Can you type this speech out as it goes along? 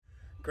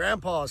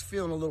Grandpa's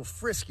feeling a little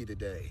frisky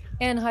today.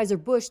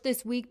 Anheuser-Busch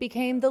this week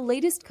became the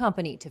latest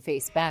company to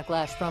face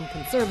backlash from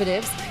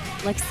conservatives,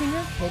 like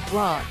singer Kid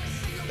Rock.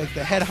 Like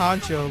the head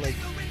honcho, like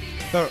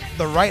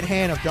the right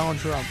hand of Donald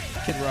Trump,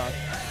 Kid Rock.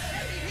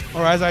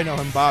 Or as I know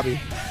him, Bobby.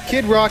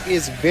 Kid Rock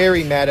is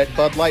very mad at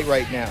Bud Light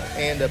right now,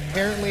 and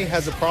apparently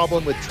has a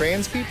problem with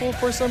trans people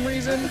for some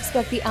reason.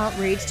 Expect the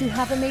outrage to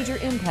have a major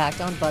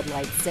impact on Bud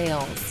Light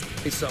sales.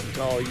 Say something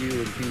to all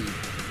you and be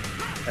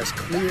as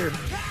clear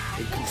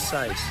and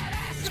concise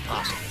as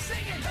possible.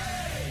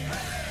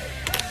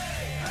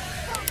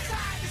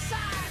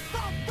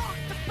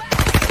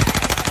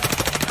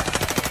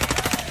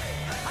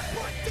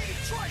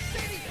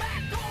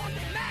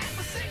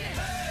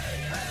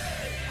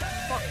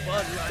 Fuck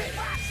Bud Light.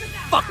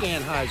 Fuck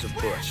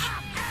Anheuser-Busch.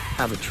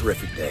 Have a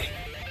terrific day.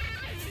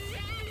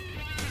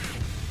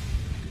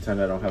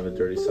 Pretend I don't have a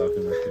dirty sock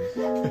in my face.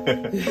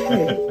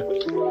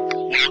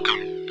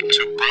 Welcome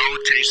to Bro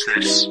Taste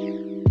This.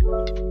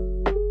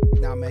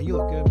 Nah, man, you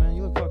look good, man.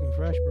 You look fucking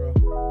fresh, bro.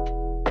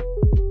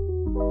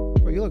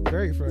 Bro, you look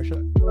very fresh.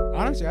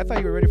 Honestly, I thought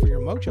you were ready for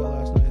your mugshot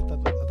last night. I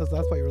thought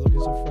that's why you were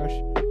looking so fresh.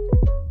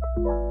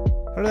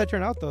 How did that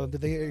turn out, though? Did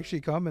they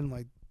actually come and,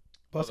 like,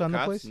 bust on the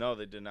place? No,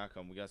 they did not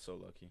come. We got so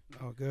lucky.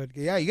 Oh, good.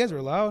 Yeah, you guys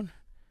were loud.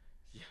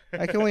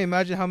 I can only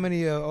imagine how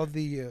many of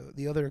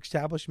the other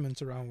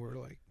establishments around were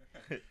like.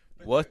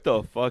 What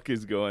the fuck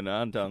is going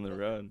on down the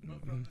road?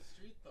 But from the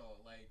street though,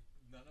 like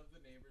none of the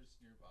neighbors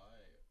nearby,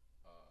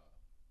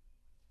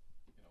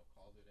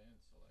 called it in.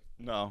 So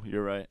like. No,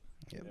 you're right.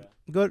 Yeah.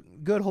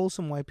 Good,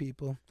 wholesome white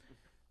people.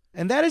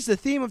 And that is the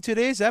theme of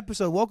today's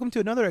episode. Welcome to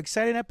another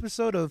exciting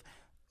episode of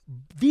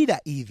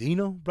Vida y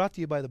Vino, brought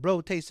to you by the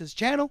Bro Tastes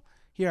channel.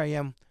 Here I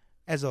am,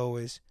 as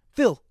always,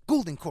 Phil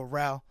Golden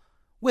Corral,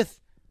 with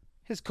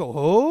his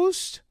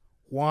co-host,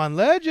 Juan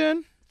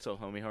Legend. So,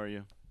 homie, how are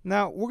you?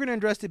 Now, we're going to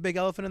address the big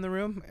elephant in the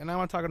room, and I'm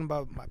not talking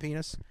about my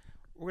penis.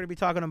 We're going to be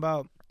talking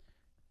about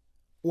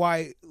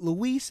why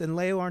Luis and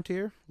Leo aren't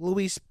here.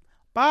 Luis,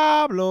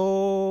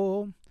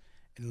 Pablo,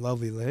 and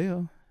lovely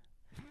Leo.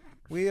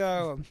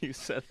 You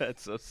said that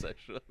so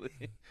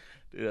sexually.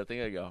 Dude, I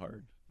think I got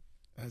hard.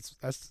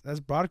 That's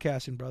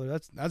broadcasting, brother.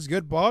 That's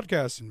good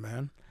broadcasting,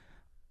 man.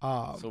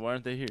 So why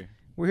aren't they here?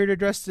 We're here to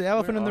address the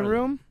elephant in the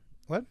room.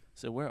 What?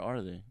 So where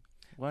are they?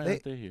 Why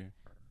aren't they here?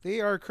 They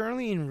are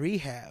currently in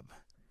rehab.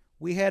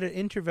 We had an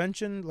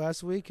intervention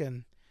last week,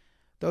 and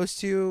those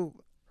two,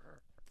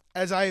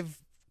 as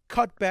I've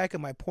cut back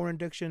on my porn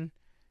addiction,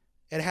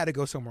 it had to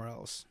go somewhere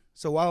else.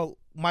 So while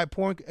my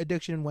porn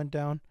addiction went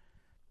down,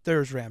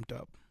 theirs ramped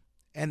up.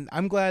 And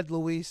I'm glad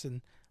Luis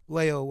and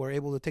Leo were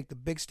able to take the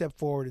big step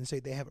forward and say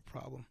they have a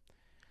problem.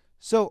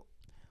 So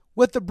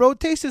with the Bro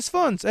Tastes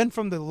funds and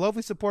from the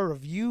lovely support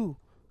of you,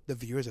 the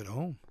viewers at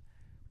home,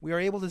 we are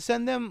able to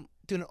send them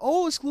to an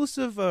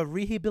all-exclusive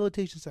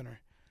rehabilitation center.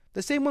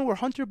 The same one where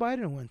Hunter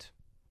Biden went.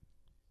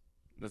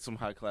 That's some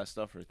high-class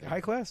stuff right there. High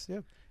class,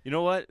 yeah. You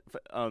know what?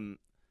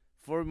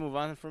 Before we move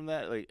on from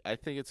that, like I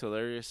think it's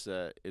hilarious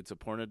that it's a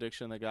porn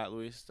addiction that got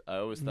Luis. I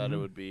always thought it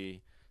would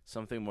be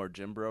something more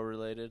gym bro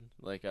related,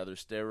 like either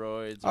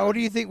steroids. Oh, what do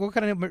you think? What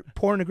kind of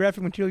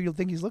pornographic material you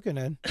think he's looking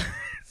at?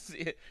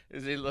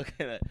 Is he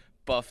looking at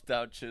buffed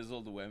out,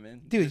 chiseled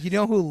women? Dude, you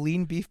know who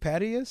Lean Beef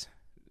Patty is?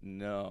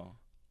 No.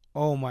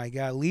 Oh my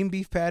God, Lean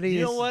Beef Patty.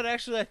 You know what?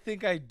 Actually, I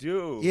think I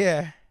do.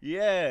 Yeah.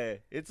 Yeah,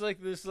 it's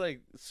like this,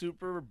 like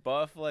super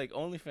buff, like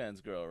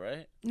OnlyFans girl,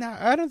 right? Nah,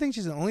 I don't think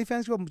she's an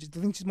OnlyFans girl. I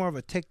think she's more of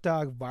a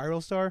TikTok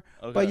viral star.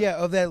 Okay. But yeah,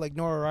 of that like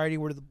notoriety,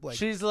 where like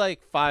she's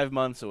like 5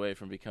 months away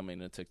from becoming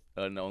an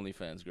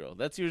OnlyFans girl.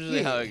 That's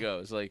usually how it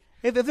goes. Like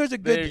if there's a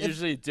good, they're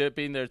usually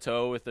dipping their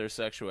toe with their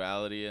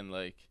sexuality and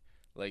like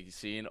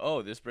seeing,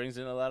 oh, this brings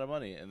in a lot of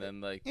money, and then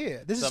like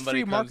this is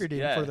free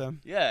marketing for them.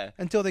 Yeah,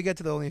 until they get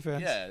to the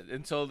OnlyFans. Yeah,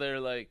 until they're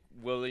like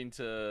willing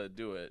to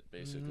do it,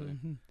 basically.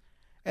 Mm-hmm.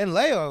 And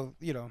Leo,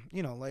 you know,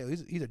 Leo,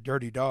 he's a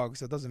dirty dog,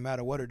 so it doesn't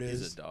matter what it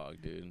is. He's a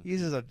dog, dude. He's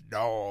just a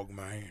dog,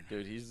 man.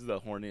 Dude, he's the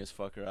horniest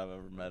fucker I've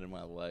ever met in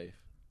my life.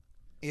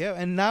 Yeah,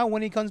 and now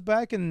when he comes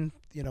back, and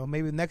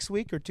maybe next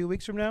week or 2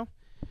 weeks from now,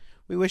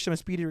 we wish him a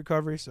speedy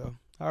recovery. So,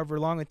 however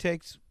long it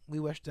takes, we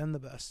wish them the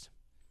best.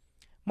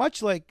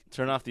 Much like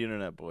turn off the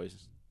internet,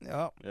 boys.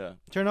 Oh, yeah.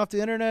 Turn off the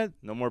internet.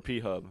 No more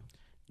P-Hub.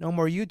 No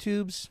more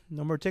YouTubes.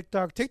 No more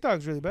TikTok.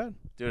 TikTok's really bad,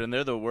 dude. And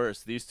they're the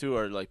worst. These two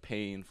are like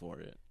paying for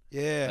it.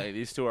 Yeah. Like,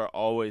 these two are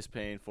always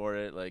paying for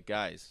it. Like,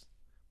 guys,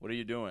 what are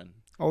you doing?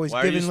 Always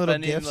Why giving are you little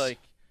spending gifts. Like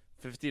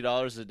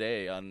 $50 a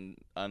day on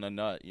a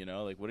nut?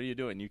 Like, what are you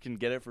doing? You can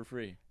get it for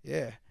free.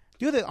 Yeah.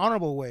 Do the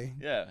honorable way.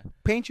 Yeah.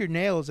 Paint your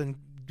nails and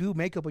do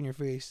makeup on your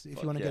face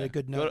if you want to get a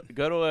good nut.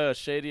 Go to a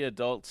shady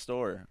adult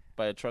store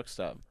by a truck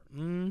stop.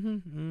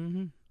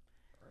 And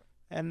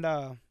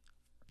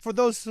for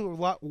those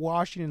who are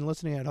watching and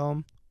listening at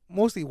home,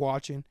 mostly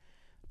watching,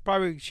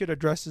 probably should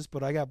address this,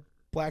 but I got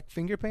black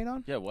finger paint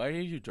on. Yeah, why are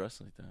you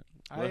dressed like that?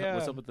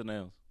 What's up with the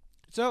nails?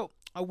 So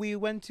we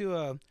went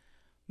to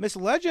Miss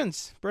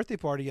Legend's birthday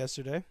party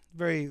yesterday.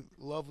 Very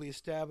lovely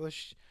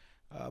established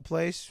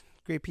place.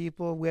 Great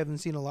people. We haven't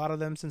seen a lot of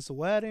them since the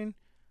wedding.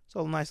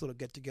 So a nice little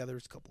get together.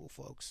 It's a couple of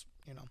folks,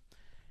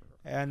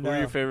 And Who are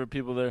your favorite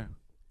people there?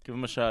 Give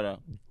them a shout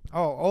out.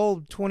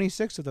 all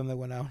 26 of them that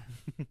went out.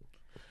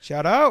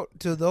 Shout out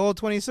to the old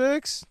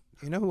 26.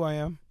 You know who I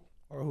am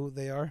or who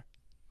they are.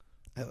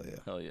 Hell yeah.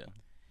 Hell yeah.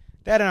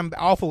 That and I'm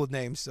awful with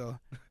names, so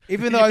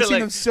even though I've seen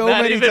them so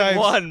many times. Not even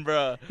one,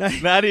 bro.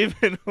 Not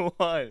even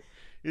one.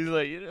 He's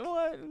like, you know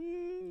what?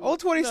 All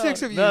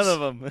 26 of you. None of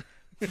them.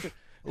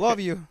 Love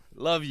you.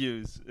 Love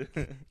yous.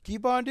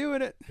 Keep on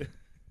doing it.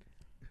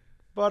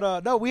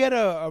 But no, we had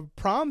a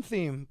prom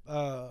theme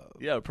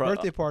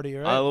birthday party,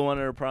 right? I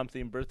wanted a prom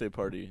themed birthday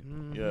party.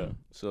 Mhm. Yeah.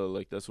 So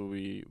like that's what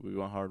we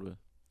went hard with.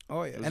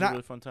 Oh yeah, It was and a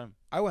really fun time.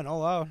 I went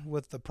all out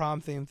with the prom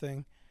theme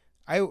thing.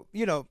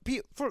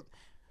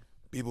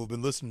 People have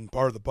been listening to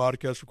part of the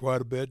podcast for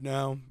quite a bit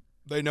now.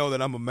 They know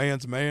that I'm a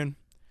man's man.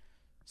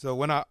 So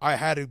when I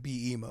had to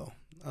be emo,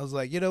 I was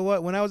like, you know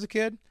what? When I was a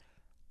kid,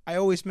 I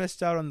always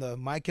missed out on the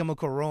My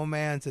Chemical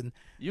Romance and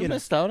You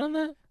missed out on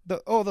that?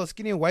 those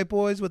skinny white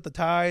boys with the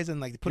ties and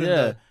like put in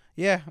the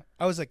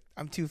I was like,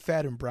 I'm too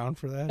fat and brown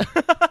for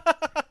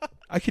that.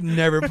 I could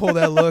never pull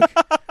that look.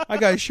 I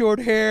got short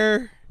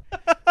hair.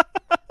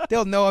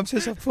 They'll know I'm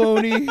just a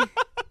phony.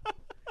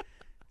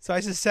 So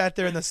I just sat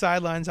there in the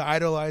sidelines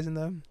idolizing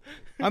them.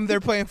 I'm there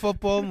playing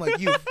football. I'm like,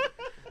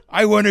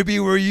 I want to be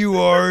where you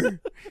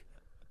are.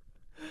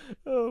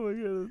 Oh my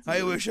god!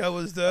 I wish I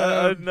was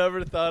them. I've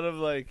never thought of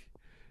like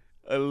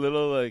a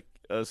little like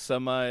a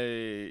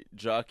semi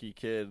jockey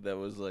kid that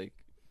was like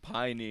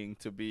pining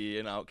to be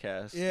an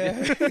outcast.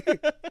 Yeah.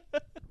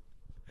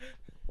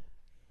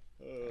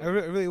 I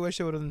really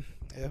wish I would have.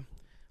 Yeah.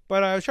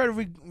 But I was trying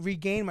to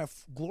regain my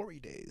glory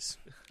days,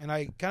 and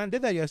I kind of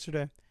did that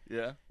yesterday.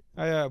 Yeah.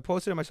 I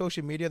posted on my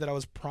social media that I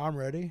was prom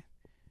ready,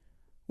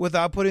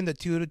 without putting the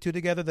two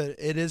together. That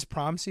it is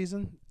prom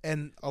season,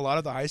 and a lot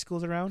of the high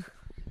schools around.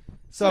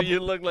 So you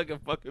look like a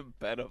fucking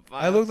pedophile.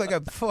 I look like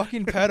a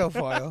fucking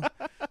pedophile.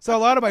 So a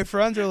lot of my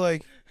friends are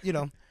like,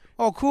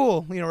 oh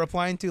cool,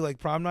 replying to like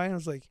prom night. I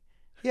was like,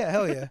 yeah,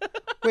 hell yeah.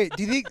 Wait,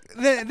 do you think?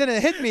 Then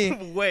it hit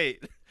me.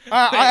 Wait.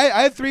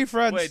 I had 3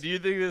 friends. Wait, do you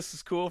think this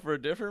is cool for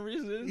a different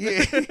reason?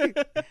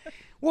 Yeah.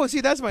 Well,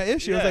 see, that's my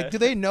issue. It's like, do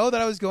they know that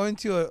I was going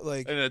to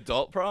an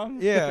adult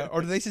prom? Yeah,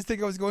 or do they just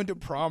think I was going to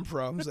prom?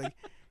 It's like,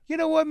 you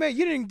know what, man?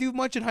 You didn't do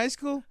much in high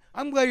school.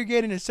 I'm glad you're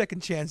getting a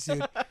second chance,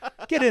 dude.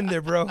 Get in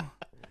there, bro.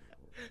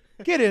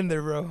 Get in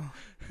there, bro.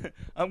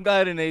 I'm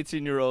glad an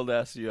 18-year-old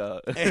asked you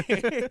out.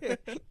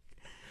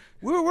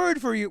 We were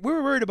worried for you. We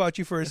were worried about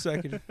you for a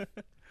second.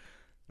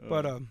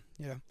 But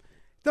yeah.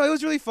 No, it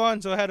was really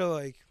fun. So I had to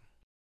like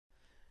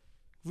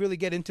really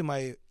get into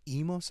my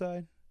emo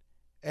side.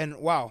 And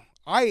wow,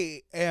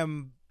 I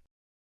am.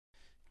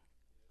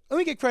 Let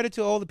me get credit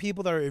to all the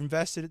people that are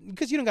invested,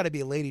 because you don't got to be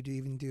a lady to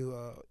even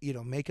do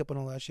makeup and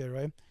all that shit,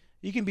 right?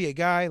 You can be a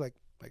guy like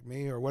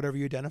me or whatever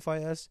you identify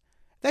as.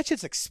 That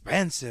shit's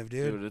expensive,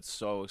 dude. Dude, it's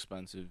so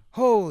expensive.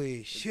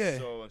 Holy shit.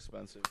 It's so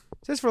expensive.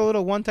 Just for a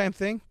little one-time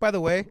thing. By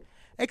the way,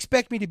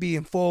 expect me to be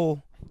in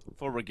full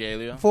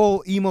regalia.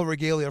 Full emo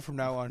regalia from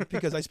now on,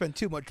 because I spent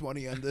too much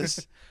money on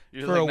this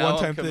for a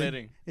one-time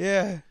thing.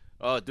 Yeah.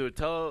 Oh, dude,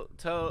 tell.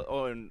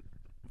 Oh, and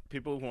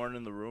people who aren't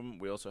in the room,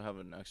 we also have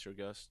an extra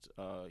guest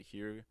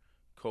here,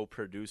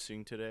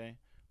 co-producing today,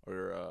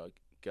 or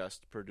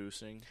guest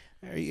producing.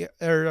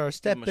 Our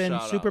step-in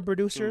super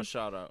producer. Give him a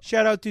shout out.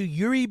 Shout out to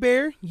Yuri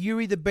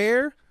the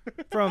Bear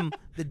from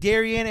the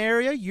Darien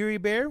area. Yuri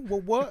Bear,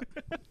 what?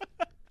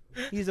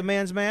 He's a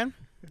man's man.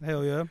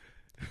 Hell yeah.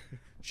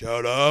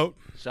 Shout out.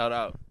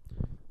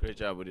 Great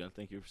job, Woody.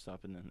 Thank you for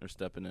stepping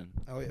in.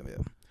 Oh yeah.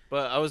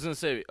 But I was gonna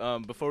say,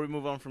 before we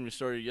move on from your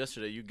story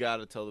yesterday, you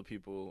gotta tell the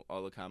people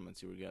all the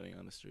comments you were getting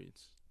on the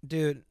streets.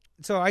 Dude,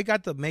 so I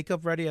got the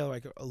makeup ready at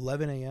like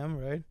 11 a.m.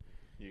 right?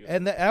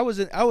 And I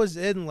was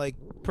in like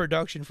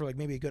production for like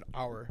maybe a good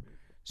hour.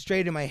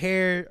 Straightened my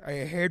hair. I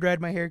hair dried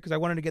my hair because I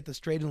wanted to get the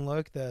straightened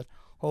look, that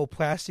whole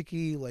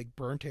plasticky like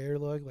burnt hair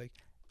look. Like,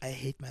 I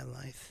hate my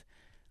life.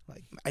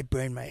 Like, I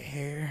burn my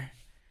hair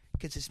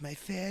because it's my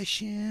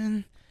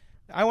fashion.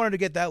 I wanted to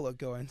get that look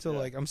going. So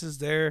like, I'm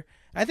just there.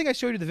 I think I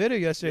showed you the video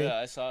yesterday. Yeah,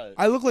 I saw it.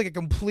 I look like a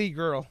complete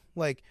girl.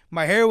 Like,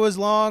 my hair was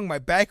long, my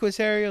back was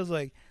hairy. I was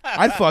like,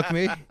 I'd fuck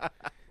me.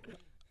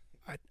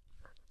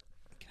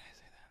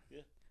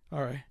 All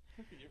right.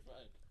 You're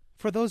fine.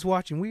 For those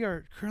watching, we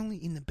are currently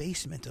in the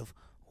basement of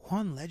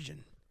Juan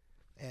Legend.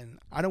 And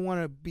I don't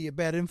want to be a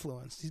bad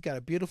influence. He's got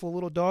a beautiful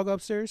little dog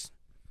upstairs.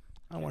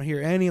 I don't want to hear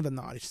any of the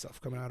naughty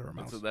stuff coming out of her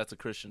mouth. That's a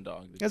Christian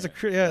dog. That's a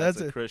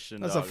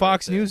Christian dog. That's a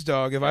Fox News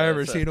dog if I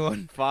ever seen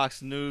one.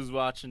 Fox News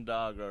watching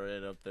dog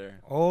right up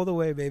there. All the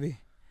way, baby.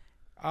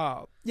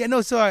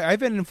 So I've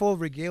been in full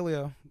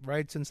regalia,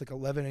 right, since like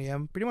 11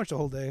 a.m., pretty much the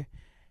whole day.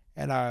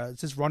 And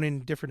just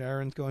running different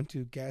errands, going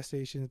to gas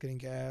stations, getting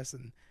gas,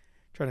 and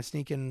trying to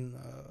sneak in.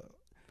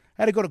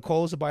 I had to go to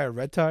Kohl's to buy a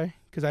red tie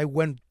because I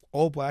went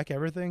all black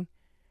everything.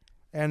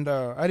 And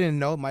I didn't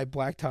know my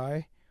black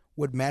tie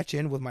would match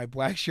in with my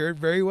black shirt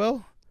very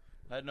well.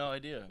 I had no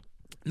idea.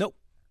 Nope.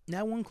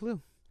 Not one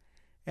clue.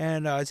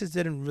 And it just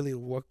didn't really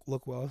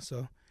look well.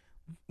 So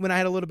when I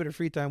had a little bit of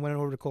free time, went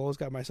over to Kohl's,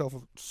 got myself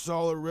a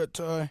solid red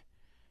tie.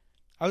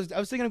 I was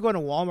thinking of going to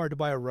Walmart to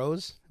buy a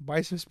rose,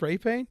 buy some spray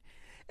paint,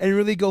 and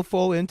really go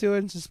full into it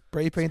and just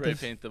spray paint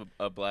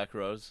a black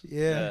rose.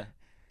 Yeah.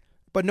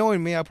 But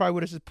knowing me, I probably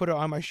would have just put it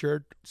on my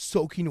shirt,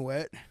 soaking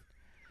wet.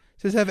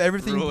 Just have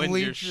everything Ruined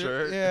bleached. your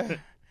shirt. Yeah.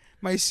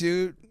 My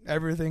suit,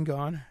 everything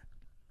gone.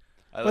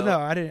 But no,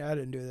 I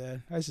didn't do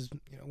that. I just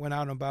went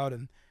out and about,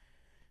 and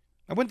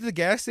I went to the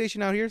gas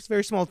station out here. It's a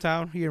very small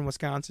town here in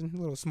Wisconsin, a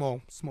little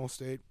small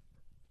state.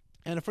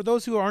 And for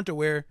those who aren't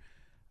aware,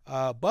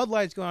 Bud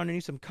Light's gone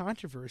underneath some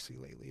controversy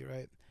lately,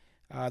 right?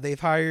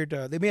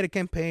 They made a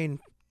campaign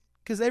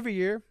because every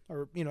year,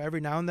 or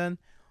every now and then,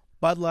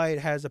 Bud Light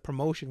has a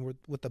promotion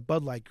with the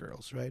Bud Light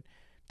Girls, right?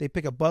 They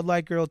pick a Bud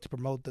Light girl to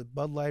promote the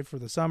Bud Light for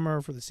the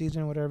summer, for the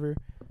season, whatever.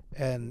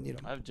 And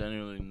I've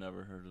genuinely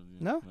never heard of you.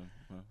 No?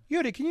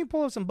 Yodi, can you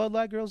pull up some Bud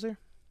Light Girls here?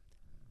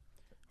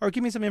 Or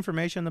give me some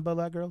information on the Bud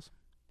Light Girls?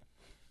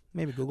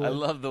 Maybe Google it. I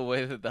love the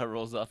way that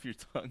rolls off your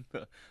tongue.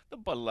 The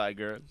Bud Light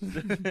Girls.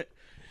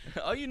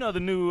 Oh, the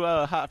new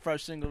hot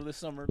fresh single this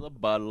summer, the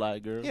Bud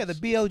Light Girls. Yeah, the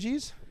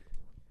BLGs.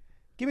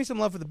 Give me some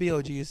love for the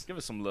BLGs. Give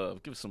us some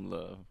love. Give us some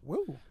love.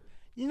 Whoa.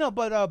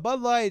 But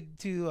Bud Light,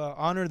 to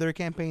honor their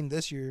campaign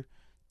this year,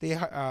 they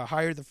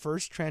hired the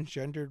first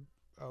transgender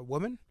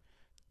woman,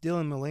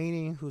 Dylan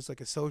Mullaney, who's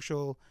like a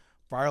social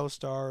viral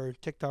star,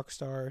 TikTok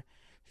star.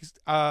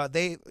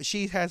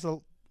 She has a,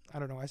 I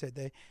don't know why I said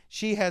they.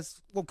 She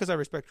has, well, because I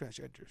respect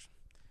transgenders.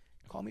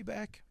 Call me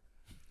back.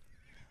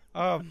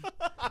 But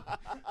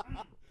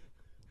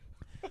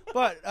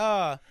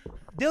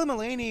Dylan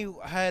Mullaney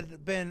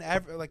had been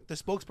like the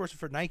spokesperson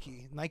for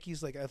Nike.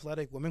 Nike's like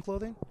athletic women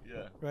clothing.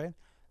 Yeah. Right?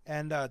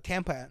 And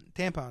Tampax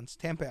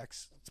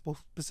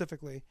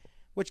specifically,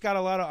 which got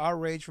a lot of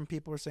outrage from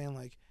people who were saying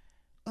like,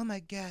 oh my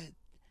God,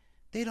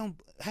 they don't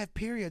have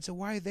periods, so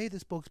why are they the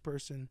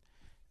spokesperson?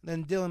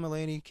 Then Dylan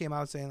Mullaney came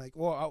out saying like,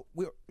 well,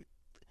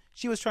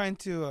 she was trying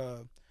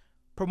to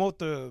promote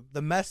the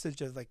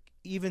message of like,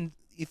 even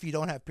if you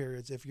don't have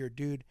periods, if you're a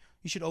dude,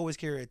 you should always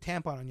carry a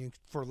tampon on you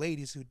for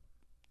ladies who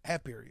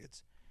have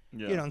periods.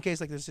 Yeah. In case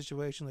like there's a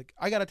situation like,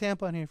 I got a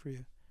tampon here for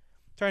you.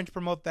 Trying to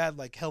promote that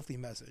like healthy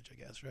message, I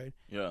guess, right?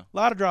 Yeah. A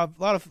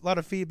lot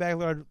of feedback, a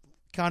lot of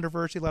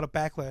controversy, a lot of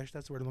backlash.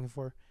 That's the word I'm looking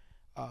for,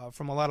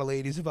 from a lot of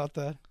ladies about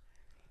that.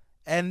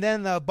 And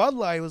then Bud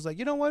Light was like,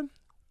 you know what?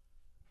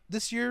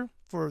 This year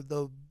for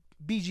the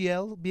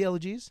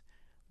BLGs,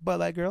 Bud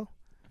Light Girl,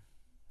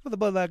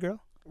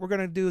 we're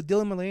gonna do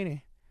Dylan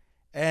Mullaney,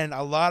 and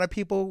a lot of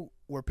people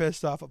were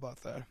pissed off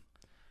about that.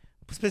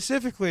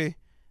 Specifically,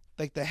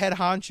 like the head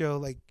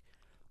honcho, like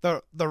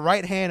the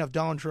right hand of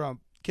Donald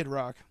Trump, Kid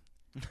Rock.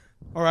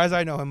 Or as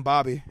I know him,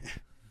 Bobby.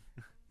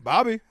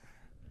 Bobby.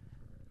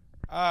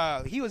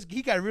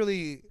 He got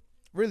really,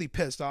 really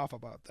pissed off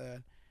about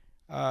that.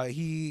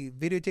 He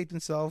videotaped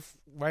himself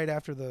right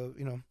after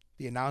the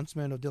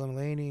announcement of Dylan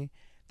Mullaney.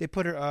 They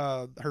put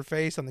her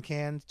face on the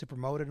cans to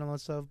promote it and all that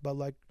stuff. Bud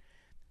Light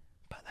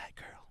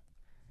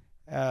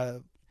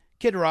Girl.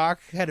 Kid Rock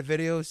had a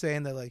video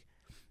saying that like,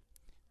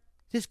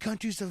 this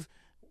country's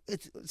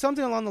it's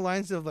something along the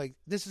lines of like,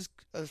 this is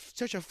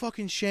such a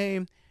fucking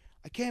shame.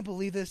 I can't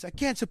believe this. I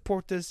can't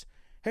support this.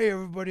 Hey,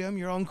 everybody, I'm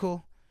your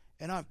uncle,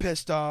 and I'm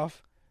pissed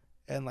off.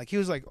 And, like,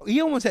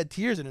 he almost had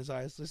tears in his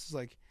eyes. This is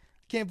like,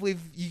 I can't believe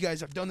you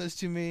guys have done this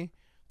to me.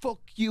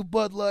 Fuck you,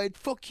 Bud Light.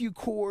 Fuck you,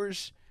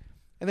 Coors.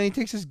 And then he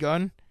takes his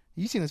gun.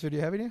 You seen this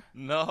video, haven't you?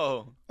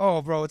 No.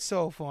 Oh, bro, it's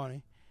so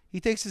funny. He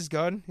takes his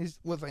gun. He's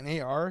with like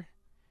an AR.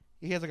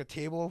 He has like a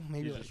table,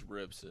 maybe he like just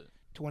rips it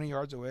 20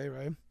 yards away,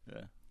 right?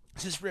 Yeah.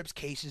 Just rips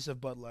cases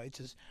of Bud Light.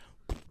 Just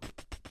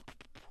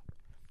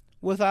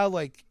without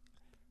like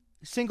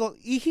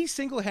he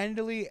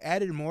single-handedly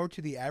added more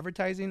to the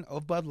advertising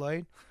of Bud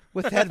Light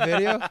with that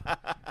video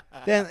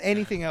than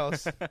anything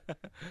else.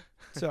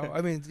 So,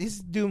 I mean, he's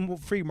doing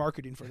free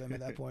marketing for them at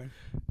that point.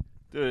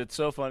 Dude, it's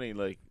so funny.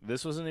 Like,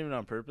 this wasn't even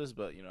on purpose,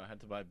 but, I had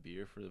to buy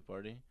beer for the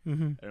party.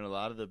 Mm-hmm. And a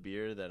lot of the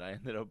beer that I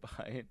ended up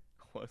buying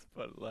was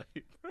Bud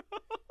Light, bro.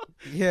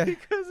 Yeah.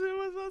 Because it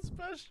was on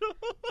special.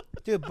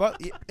 Dude,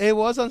 but it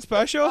was on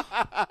special?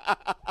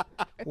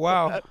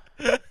 Wow.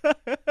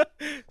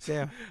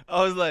 Damn.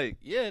 I was like,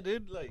 yeah,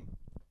 dude, like,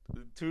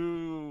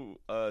 2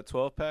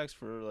 12-packs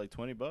for, like,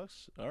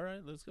 $20. All right,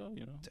 let's go,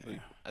 Like,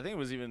 I think it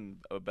was even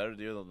a better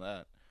deal than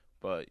that.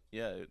 But,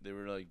 yeah, they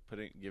were, like,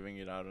 giving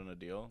it out on a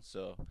deal,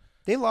 so.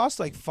 They lost,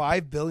 like,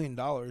 $5 billion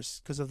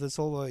because of this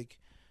whole, like,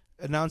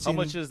 announcing. How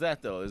much is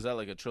that, though? Is that,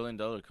 like, $1 trillion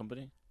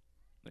company?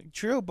 Like,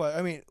 true, but,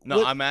 I mean.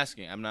 No, I'm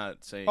asking. I'm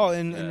not saying. Oh,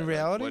 in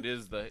reality? Like, what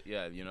is the,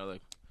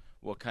 like,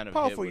 what kind of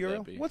powerful hit would euro.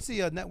 that be? What's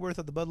the net worth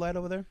of the Bud Light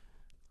over there?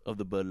 Of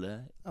the Bud Light?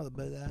 Oh, the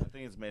Bud Light. I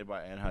think it's made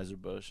by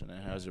Anheuser-Busch, and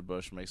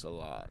Anheuser-Busch makes a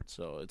lot,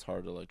 so it's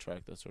hard to, like,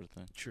 track that sort of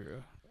thing.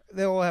 True.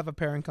 They all have a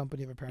parent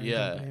company of a parent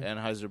company. Yeah,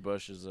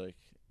 Anheuser-Busch is, like,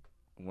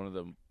 one of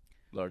the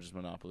largest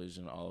monopolies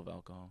in all of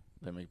alcohol.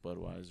 They make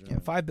Budweiser. Yeah,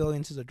 $5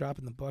 billion is a drop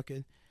in the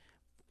bucket.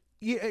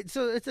 Yeah,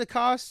 so it's a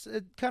cost,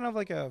 kind of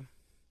like a.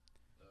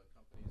 The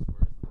company's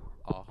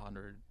worth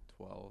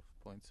 112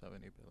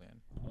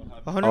 billion.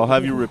 I'll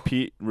have you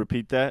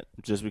repeat that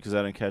just because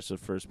I didn't catch the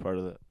first part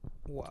of that.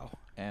 Wow.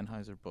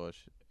 Anheuser-Busch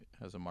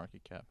has a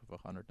market cap of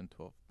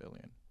 112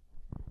 billion.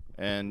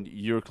 And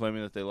you're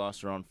claiming that they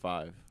lost around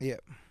 5. Yeah.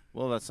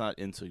 Well, that's not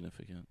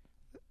insignificant.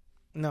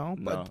 No,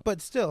 No.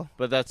 but still,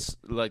 But that's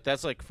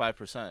like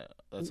 5%.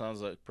 That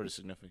sounds like pretty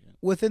significant.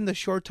 within the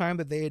short time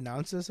that they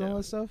announced this and all Yeah.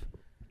 that stuff,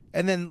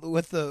 and then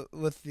with the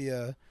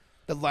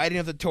lighting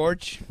of the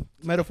torch,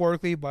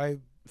 metaphorically by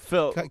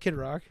Phil, Kid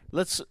Rock.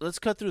 let's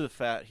cut through the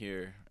fat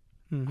here.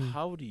 Mhm.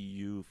 How do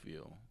you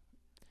feel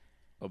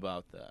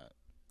about that?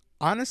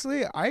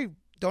 Honestly, I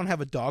don't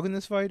have a dog in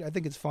this fight. I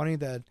think it's funny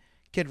that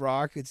Kid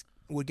Rock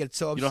would get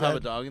so upset. You don't have a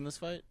dog in this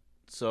fight,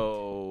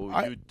 so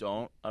I- you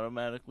don't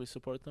automatically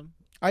support them.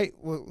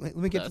 Let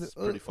me get That's to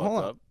pretty the hold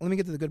fucked on. up. Let me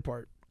get to the good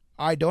part.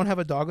 I don't have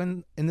a dog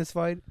in this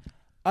fight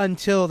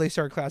until they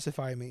start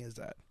classifying me as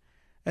that.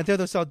 Until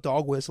they start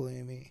dog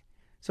whistling me.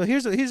 So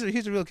here's a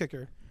real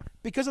kicker.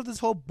 Because of this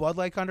whole Bud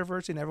Light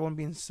controversy and everyone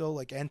being so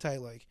like anti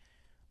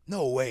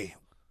no way.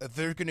 If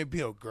there's gonna be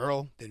a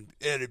girl, then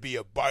it'd be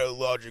a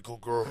biological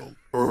girl.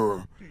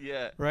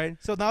 Yeah. Right?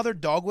 So now they're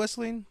dog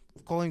whistling,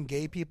 calling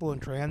gay people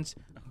and trans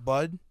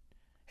Bud.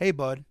 Hey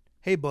Bud.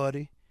 Hey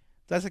buddy.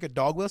 That's like a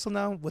dog whistle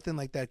now within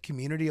like that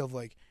community of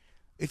like,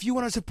 if you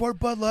want to support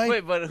Bud Light.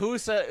 Wait, but who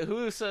says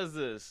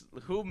this?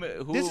 Who?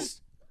 This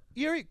is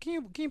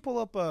can you pull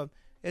up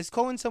is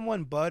calling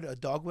someone Bud a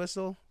dog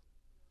whistle?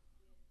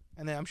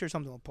 And then I'm sure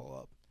something will pull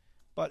up.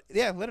 But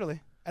yeah,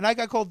 literally. And I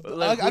got called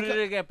Like, who did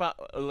it get?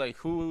 Like,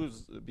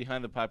 who's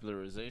behind the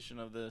popularization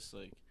of this?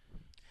 Like,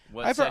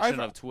 what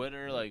section of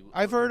Twitter? Like,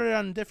 I've heard it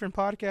on different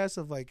podcasts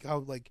of like how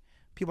like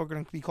people are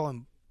going to be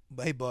calling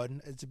hey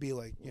Bud, and to be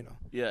like,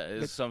 yeah,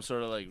 it's some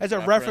sort of like as a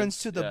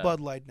reference to the yeah. Bud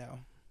Light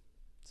now.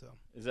 So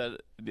Is that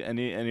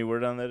any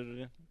word on that?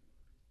 Again?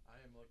 I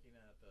am looking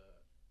at the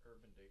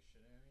Urban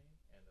Dictionary,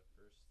 and the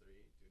first 3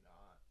 do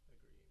not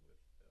agree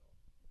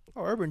with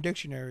Phil. Urban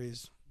Dictionary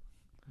is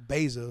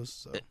Bezos.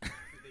 So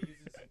They use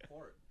this in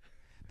court.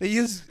 they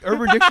use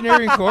Urban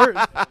Dictionary in court.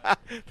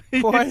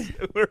 What?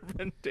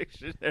 Urban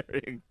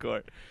Dictionary in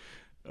court.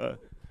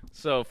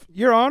 So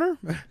Your Honor.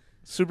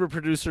 super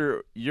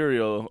producer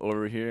Uriel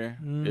over here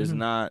is Mhm.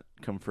 not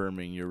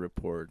confirming your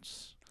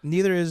reports.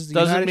 Neither is the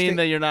Doesn't United mean States.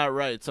 that you're not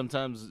right.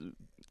 Sometimes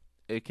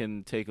it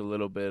can take a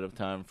little bit of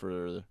time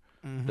for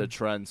Mhm. the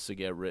trends to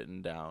get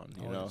written down.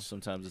 You know, Always.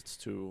 sometimes it's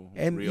too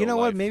And real you know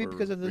what? life Maybe for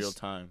because of this, real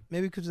time.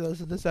 maybe because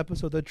of this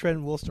episode, the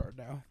trend will start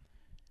now.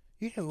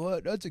 You know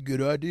what? That's a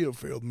good idea,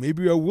 Phil.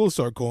 Maybe I will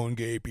start calling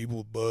gay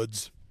people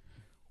buds.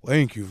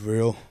 Thank you,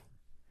 Phil.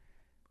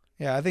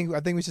 Yeah, I think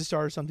we should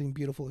start something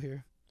beautiful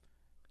here.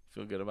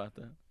 Feel good about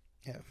that?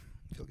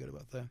 Feel good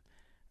about that.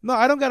 No,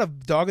 I don't got a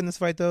dog in this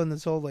fight though, in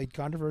this whole like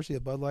controversy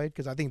of Bud Light,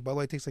 because I think Bud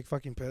Light tastes like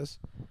fucking piss.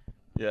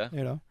 Yeah.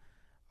 You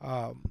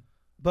know,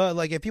 but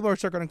like if people are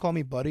start gonna call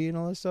me buddy and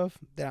all this stuff,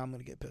 then I'm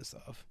gonna get pissed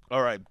off.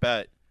 All right,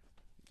 bet.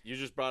 You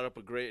just brought up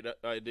a great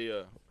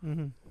idea.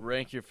 Mm-hmm.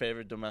 Rank your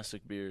favorite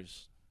domestic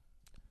beers.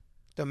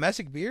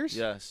 Domestic beers?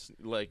 Yes,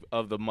 like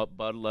of the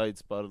Bud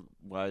Lights,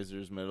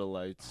 Budweisers, Miller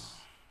Lights,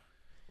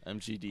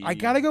 MGD. I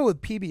gotta go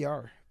with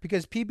PBR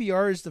because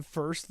PBR is the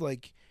first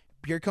like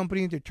beer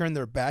company to turn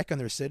their back on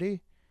their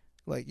city.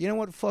 Like, you know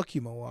what? Fuck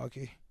you,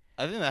 Milwaukee.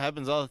 I think that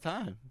happens all the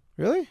time.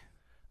 Really?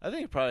 I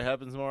think it probably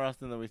happens more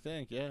often than we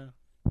think. Yeah.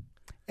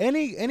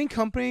 Any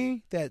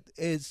company that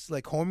is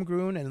like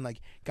homegrown and like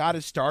got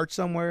to start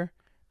somewhere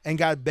and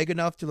got big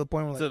enough to the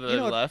point where like, To you the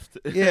know what? left.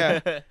 Yeah,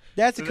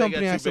 that's So a they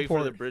company got I too big for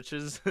support. the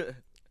britches.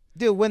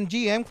 Dude, when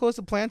GM closed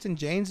the plants in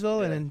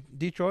Janesville and Yeah. in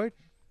Detroit,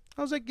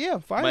 I was like, yeah, My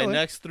finally.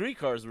 next 3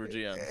 cars were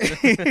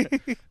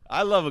GM.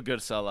 I love a good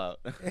sellout.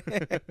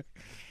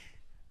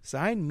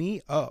 Sign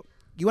me up.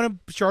 You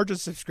want to charge a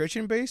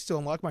subscription base to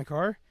unlock my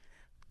car?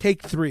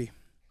 Take 3.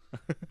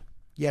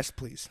 Yes,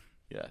 please.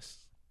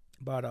 Yes.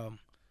 But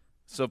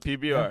So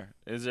PBR,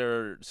 is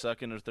there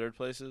second or third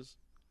places?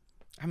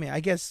 I mean, I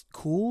guess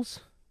Cools,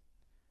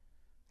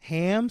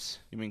 Hams.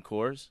 You mean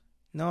Coors?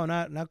 No,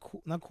 not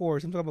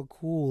Coors. I'm talking about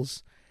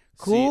Cools.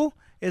 Cool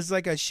is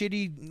like a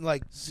shitty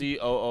like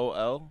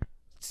COOL?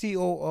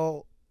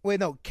 COO. Wait,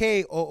 no,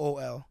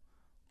 KOOL.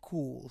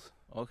 Cools.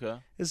 Okay.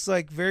 It's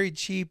like very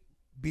cheap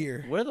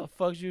beer. Where the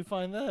fuck did you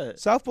find that?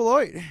 South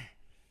Beloit.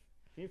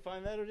 Can you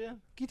find that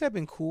again? Can you type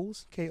in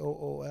Cools?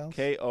 KOOL.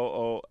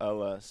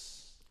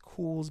 KOOLS.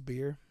 Cools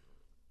beer.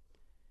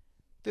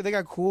 Dude, they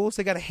got Cools.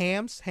 They got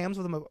Hams. Hams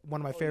was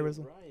one of my favorites.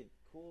 Right.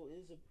 Cool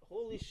is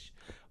holy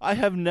I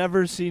have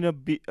never seen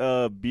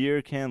a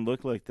beer can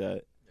look like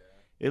that.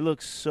 Yeah. It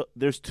looks so.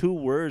 There's 2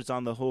 words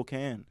on the whole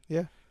can.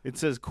 Yeah. It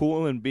says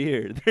cool and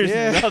beer. There's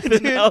Yeah, nothing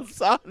dude.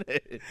 else on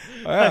it.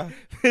 Oh, yeah.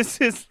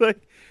 This is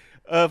like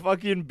a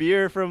fucking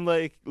beer from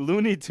like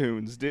Looney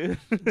Tunes, dude.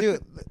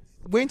 Dude,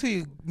 wait until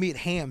you meet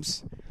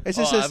Hams. It's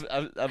just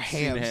I've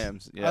seen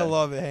Hams. Yeah. I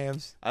love it,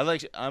 Hams.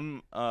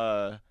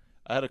 I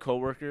had a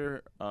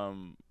coworker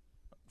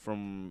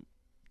from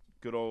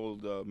good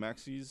old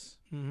Maxie's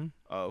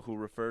Mm-hmm. who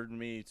referred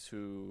me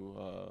to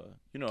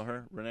you know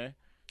her, Renee.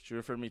 She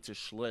referred me to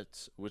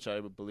Schlitz, which I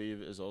would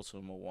believe is also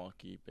a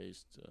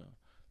Milwaukee-based,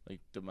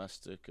 like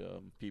domestic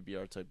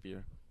PBR type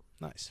beer.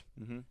 Nice.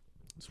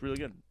 It's really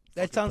good.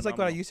 That Fucking sounds like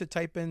what I phenomenal. used to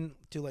type in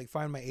to like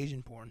find my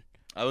Asian porn.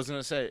 I was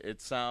gonna say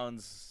it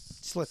sounds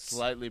Slits.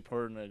 slightly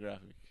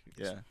pornographic.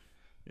 Yeah,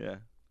 yeah.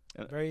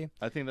 And Very.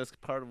 I think that's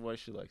part of why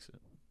she likes it.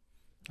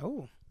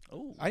 Oh,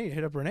 Oh, I need to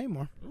hit up Renee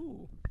more.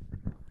 ooh.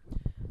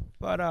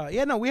 But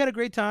yeah, no, we had a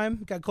great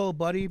time. Got called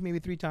buddy maybe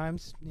 3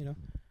 times. You know,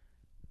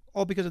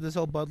 all because of this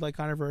whole Bud Light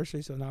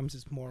controversy. So now I'm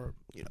just more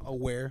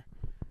aware.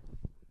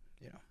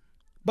 You know,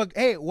 but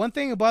hey, one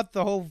thing about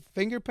the whole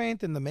finger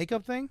paint and the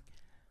makeup thing,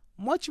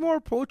 much more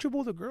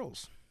approachable to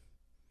girls.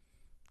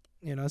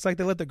 You know, it's like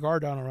they let the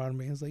guard down around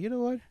me. It's like, you know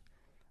what?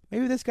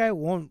 Maybe this guy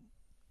won't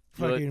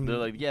fucking. They're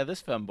like, yeah,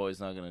 this femboy's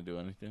not gonna do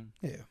anything.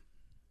 Yeah.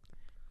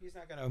 He's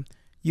not gonna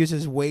use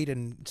his weight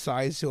and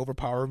size to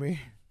overpower me.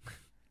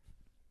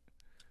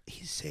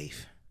 He's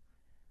safe.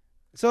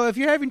 So if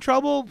you're having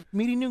trouble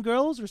meeting new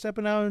girls or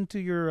stepping out into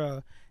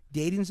your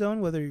dating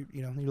zone, whether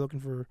you're looking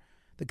for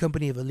the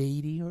company of a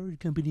lady or the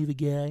company of a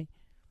guy,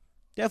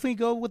 definitely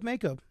go with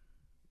makeup.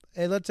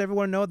 It lets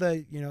everyone know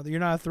that that you're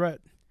not a threat.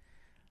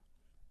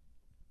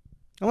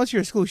 Unless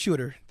you're a school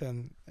shooter,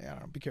 then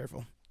be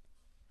careful.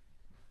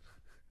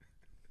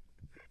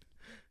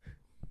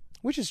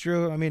 Which is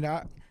true. I mean,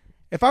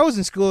 if I was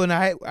in school and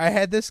I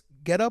had this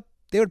get up,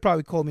 they would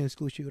probably call me a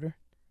school shooter.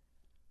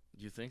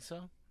 You think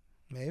so?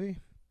 Maybe.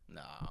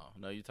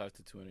 No, you talk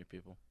to too many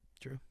people.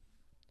 True.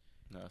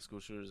 No,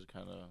 school shooters are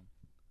kind of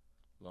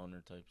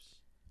loner types.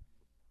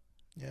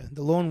 Yeah,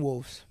 the lone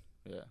wolves.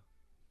 Yeah,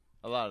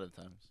 a lot of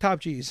the times. Top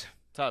G's.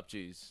 Top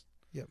G's.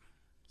 Yep.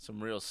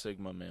 Some real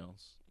Sigma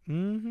males.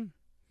 Mm-hmm.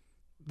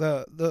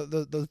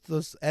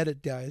 Those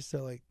edit guys,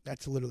 they're like,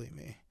 that's literally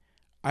me.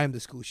 I'm the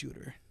school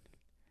shooter.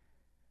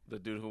 The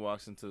dude who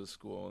walks into the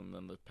school and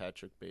then the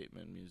Patrick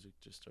Bateman music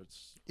just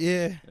starts.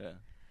 Yeah. Yeah.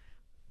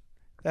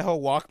 That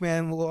whole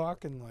Walkman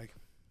walk and like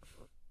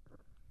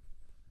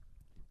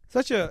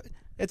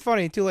it's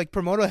funny to like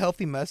promote a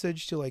healthy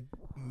message to like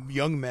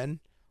young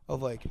men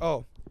of like,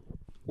 oh,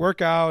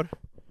 work out,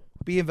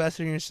 be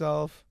invested in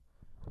yourself,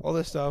 all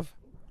this stuff.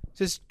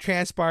 Just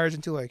transpires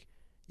into like,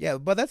 yeah,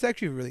 but that's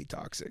actually really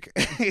toxic.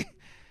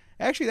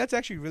 Actually, that's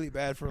actually really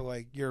bad for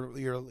like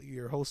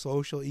your whole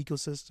social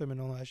ecosystem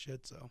and all that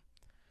shit. So,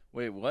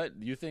 wait, what?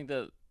 You think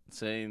that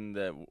saying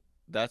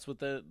that's what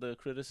the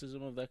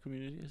criticism of that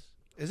community is?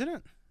 Isn't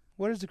it?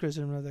 What is the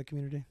criticism of that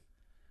community?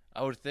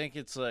 I would think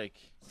it's like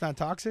it's not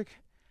toxic.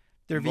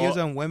 Their views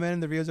on women,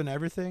 their views on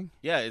everything.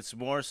 Yeah, it's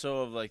more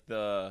so of like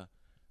the,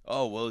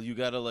 oh well, you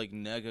gotta like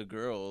neg a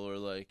girl or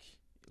like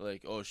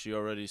oh she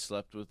already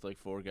slept with like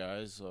 4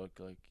 guys, so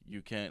like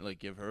you can't like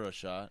give her a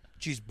shot.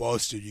 She's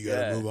busted. You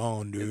gotta move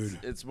on, dude.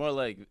 It's more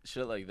like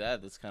shit like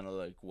that. That's kind of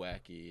like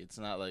wacky. It's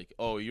not like,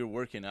 oh, you're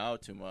working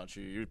out too much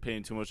or you're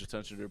paying too much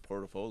attention to your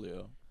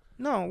portfolio.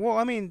 No, well,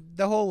 I mean,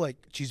 the whole, like,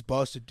 she's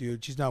busted,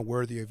 dude. She's not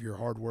worthy of your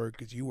hard work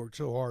because you worked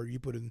so hard. You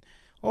put in...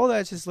 All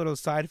that's just a little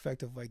side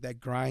effect of, like,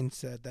 that grind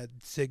set, that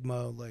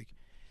Sigma, like,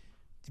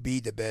 to be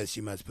the best,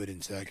 you must put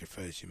in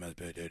sacrifice. You must...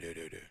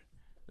 Isn't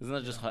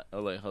that just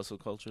like hustle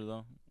culture,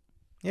 though?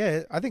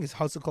 Yeah, I think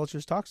hustle culture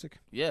is toxic.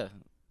 Yeah.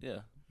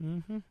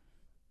 Mm-hmm.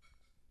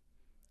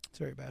 It's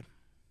very bad.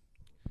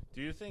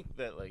 Do you think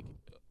that, like,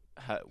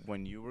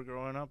 when you were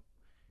growing up,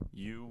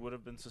 you would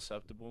have been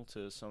susceptible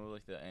to some of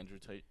like the Andrew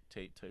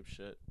Tate type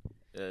shit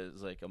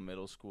as like a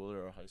middle schooler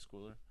or a high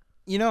schooler?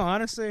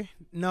 Honestly,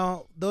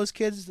 no. Those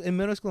kids in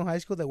middle school and high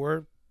school that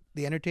were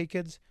the Andrew Tate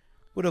kids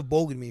would have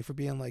bullied me for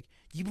being like,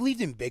 you believed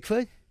in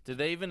Bigfoot? Did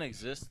they even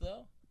exist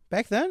though?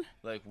 Back then?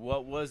 Like,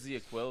 what was the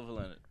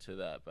equivalent to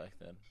that back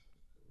then?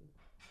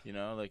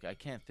 Like I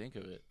can't think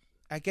of it.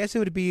 I guess it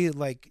would be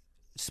like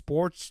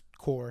sports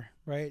core,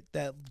 right?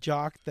 That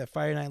jock, that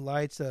Friday Night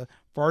Lights, the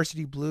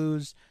Varsity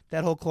Blues,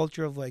 that whole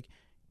culture of like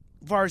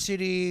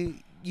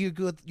varsity. You're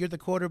the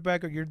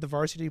quarterback or you're the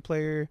varsity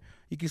player.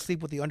 You can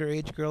sleep with the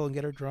underage girl and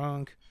get her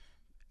drunk.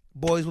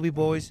 Boys will be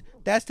boys.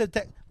 That's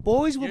the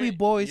boys will be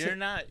boys. You're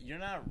not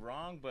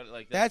wrong, but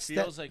like that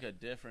feels like a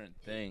different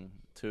thing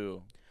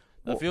too.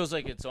 That feels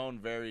like its own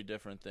very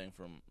different thing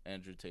from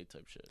Andrew Tate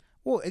type shit.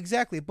 Well,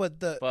 exactly, but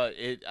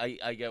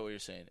I get what you're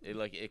saying.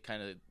 It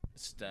kind of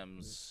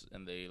stems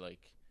and they like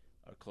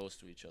are close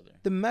to each other.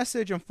 The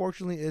message,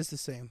 unfortunately, is the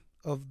same.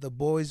 Of the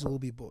boys will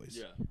be boys.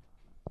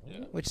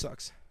 Yeah. Which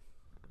sucks.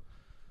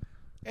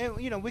 And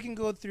we can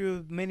go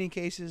through many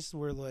cases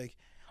where like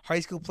high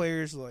school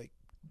players like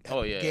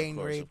gang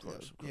raped,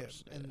 of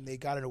course. And they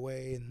got it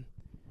away, and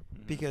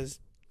because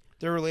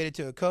they're related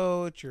to a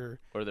coach or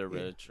they're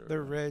rich, or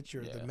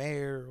the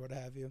mayor or what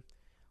have you.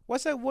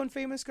 What's that one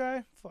famous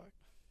guy? Fuck.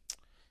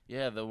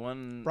 Yeah, the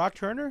one... Brock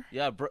Turner?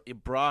 Yeah,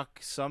 Brock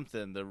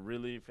something, the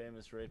really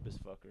famous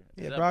rapist fucker.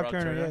 Yeah, Brock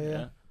Turner,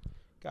 yeah.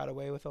 Got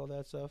away with all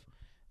that stuff.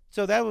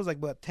 So that was like,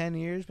 what, 10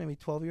 years, maybe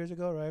 12 years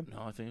ago, right?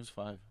 No, I think it was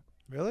 5.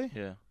 Really?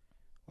 Yeah.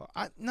 Well,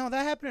 no,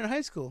 that happened in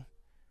high school.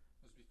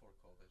 It was before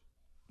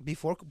COVID.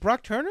 Before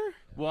Brock Turner?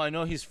 Well, I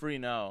know he's free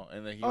now,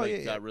 and that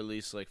he got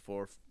released like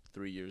 4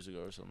 3 years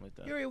ago or something like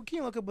that. Yuri, can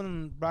you look up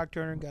when Brock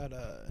Turner got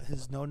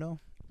his no?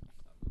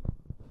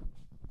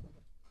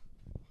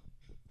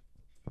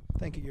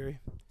 Thank you, Yuri.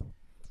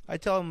 I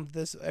tell him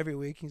this every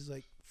week. He's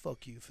like,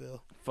 "Fuck you,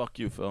 Phil." Fuck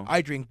you, Phil.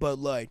 I drink Bud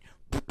Light.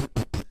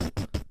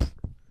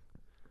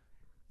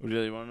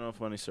 Really, you want to know a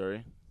funny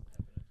story?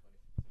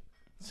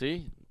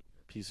 See?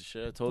 Piece of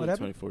shit. I told What you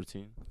happened?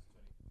 2014.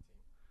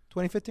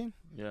 2015.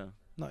 Yeah.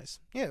 Nice.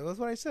 Yeah, that's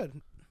what I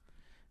said.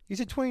 You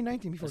said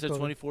 2019 I before. said COVID.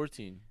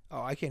 2014.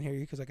 Oh, I can't hear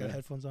you because I got Yeah.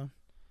 headphones on.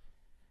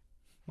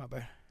 My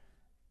bad.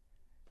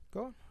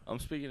 Go on. I'm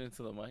speaking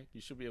into the mic.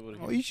 You should be able to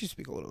hear. Oh, you should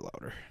speak a little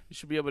louder. You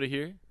should be able to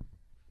hear.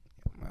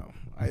 Well,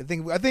 I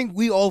think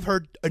we all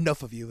heard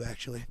enough of you.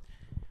 Actually,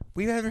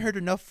 we haven't heard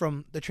enough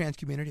from the trans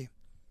community.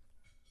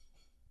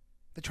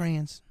 The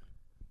trans.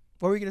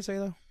 What were you gonna say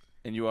though?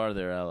 And you are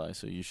their ally,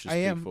 so you should I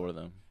speak am. for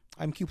them.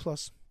 I'm Q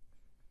plus.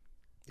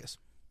 Yes.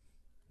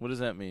 What does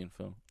that mean,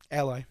 Phil?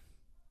 Ally.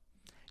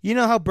 You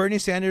know how Bernie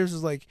Sanders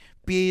was like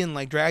being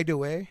like dragged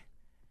away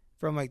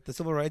from like the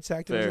civil rights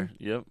activism? Fair.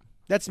 Yep.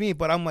 That's me,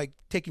 but I'm like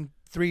taking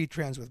 3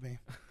 trans with me.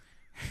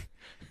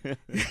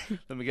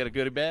 Let me get a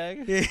goodie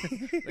bag.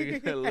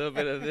 A little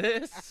bit of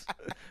this.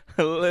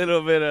 A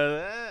little bit of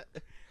that.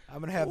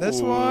 I'm gonna have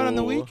this one on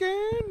the Ooh.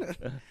 weekend.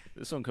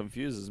 This one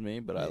confuses me,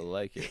 but I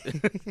like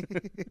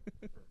it.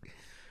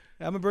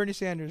 I'm a Bernie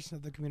Sanders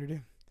of the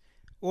community.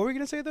 What were you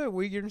gonna say though?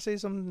 Were you gonna say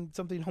something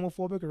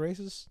homophobic or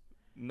racist?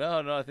 No,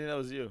 I think that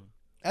was you.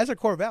 That's our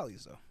core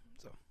values, though.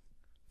 So.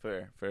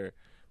 Fair.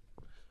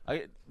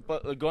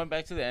 But going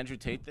back to the Andrew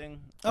Tate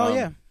thing. Oh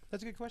yeah,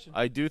 that's a good question.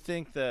 I do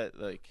think that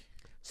like.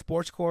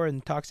 Sports core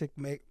and toxic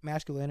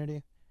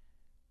masculinity.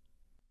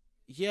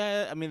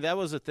 Yeah, I mean that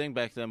was a thing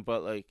back then,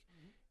 but like,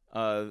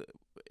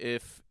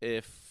 if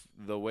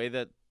the way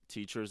that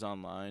teachers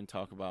online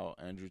talk about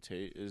Andrew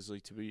Tate is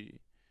like to be,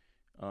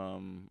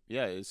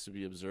 is to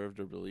be observed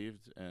or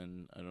believed,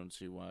 and I don't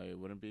see why it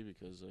wouldn't be,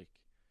 because like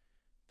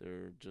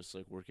they're just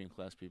like working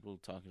class people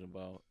talking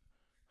about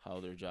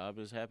how their job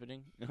is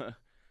happening.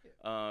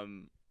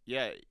 They're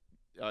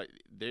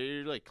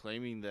like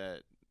claiming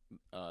that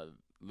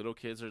little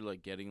kids are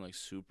like getting like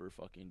super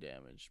fucking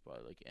damaged by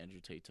like Andrew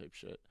Tate type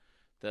shit.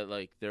 That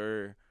like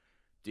they're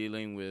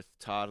dealing with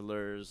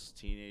toddlers,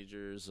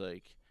 teenagers,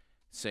 like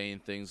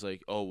saying things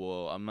like, "Oh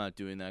well, I'm not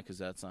doing that because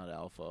that's not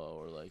alpha,"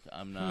 or like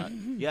I'm not.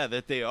 Yeah,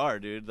 that they are,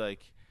 dude.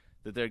 Like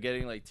that they're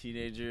getting like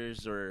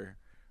teenagers or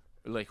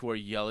like who are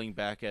yelling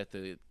back at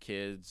the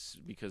kids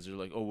because they're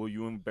like, "Oh well,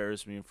 you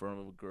embarrassed me in front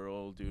of a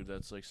girl, dude.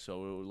 That's like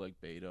so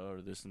like beta or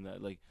this and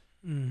that." Like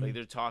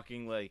they're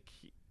talking like.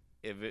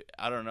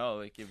 I don't know,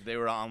 like if they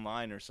were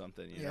online or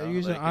something, you know? They're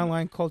using like,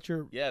 online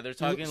culture. Yeah, they're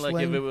talking like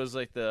if it was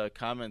like the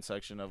comment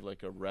section of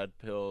like a red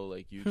pill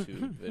like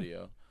YouTube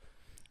video.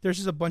 There's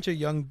just a bunch of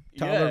young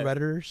toddler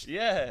Redditors.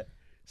 Yeah.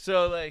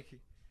 So like,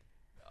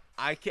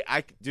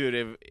 dude,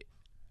 if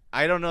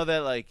I don't know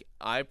that like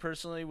I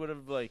personally would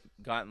have like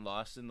gotten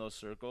lost in those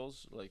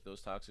circles, like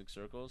those toxic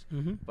circles,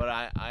 but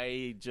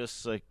I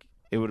just like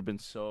it would have been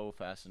so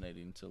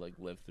fascinating to like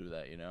live through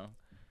that, you know.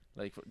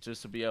 Like,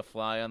 just to be a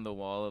fly on the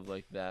wall of,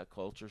 like, that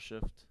culture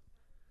shift.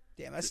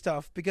 Damn, that's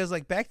tough. Because,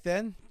 like, back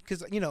then,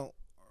 because, you know,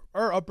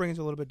 our upbringing's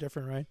a little bit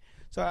different, right?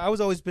 So I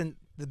was always been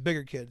the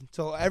bigger kid.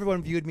 So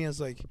everyone viewed me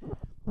as, like,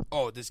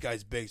 oh, this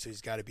guy's big, so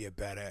he's got to be a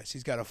badass.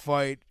 He's got to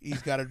fight.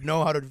 He's got to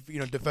know how to,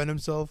 defend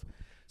himself.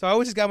 So I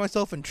always just got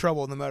myself in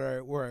trouble no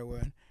matter where I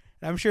went.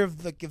 And I'm sure if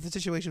the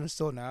situation was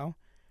still now,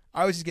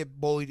 I would just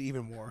get bullied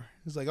even more.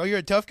 It's like, oh, you're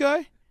a tough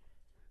guy?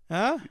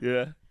 Huh?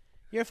 Yeah.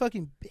 You're a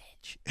fucking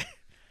bitch.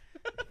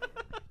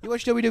 You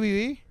watch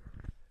WWE?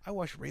 I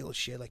watch real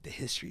shit like the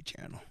History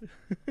Channel.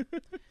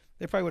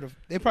 They probably would have.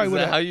 Is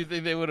that how you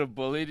think they would have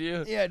bullied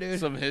you? Yeah, dude.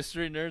 Some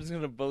history nerds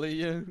gonna bully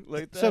you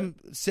like that? Some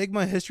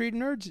Sigma history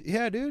nerds?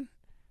 Yeah, dude.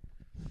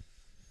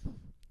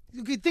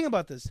 Okay, think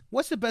about this.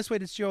 What's the best way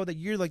to show that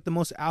you're like the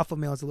most alpha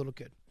male as a little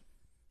kid?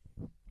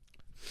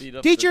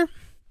 Teacher.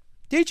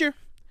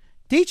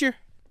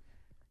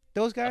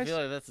 Those guys. I feel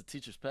like that's a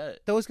teacher's pet.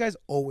 Those guys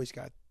always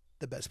got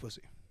the best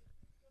pussy.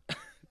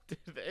 Did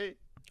they?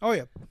 Oh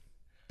yeah,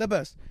 the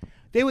best.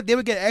 They would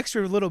get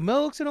extra little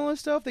milks and all this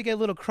stuff. They get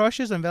little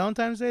crushes on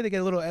Valentine's Day. They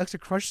get little extra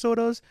crush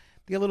sodas.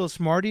 They get little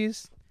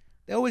Smarties.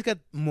 They always got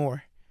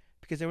more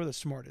because they were the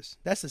smartest.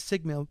 That's the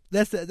Sigma.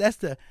 That's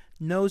the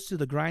nose to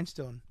the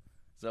grindstone.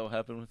 Is that what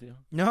happened with you?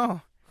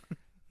 No,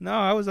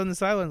 I was on the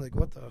sideline like,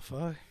 what the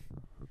fuck?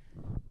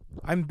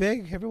 I'm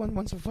big. Everyone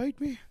wants to fight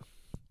me.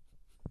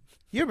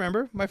 You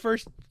remember my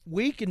first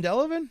week in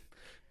Delavan?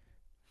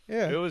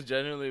 Yeah. It was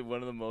genuinely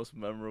one of the most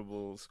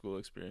memorable school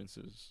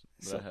experiences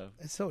that I have.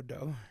 It's so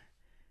dope.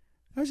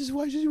 I just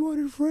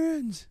wanted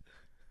friends.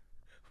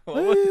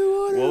 What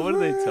would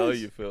they tell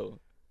you, Phil?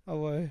 Oh,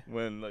 what?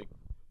 When like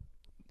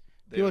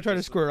people try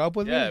to square up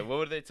with me? Yeah, what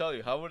would they tell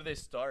you? How would they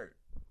start?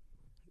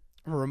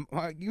 You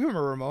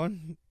remember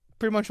Ramon?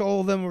 Pretty much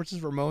all of them were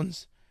just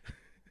Ramones.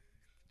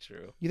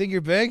 True. You think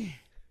you're big?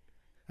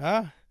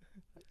 Huh?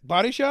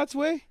 Body shots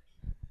way?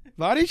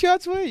 Body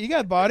shots way? You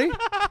got body.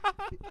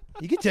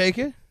 You can take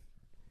it.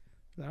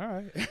 All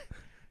right.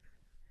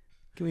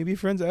 Can we be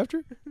friends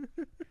after?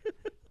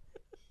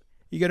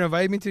 You gonna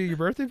invite me to your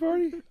birthday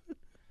party?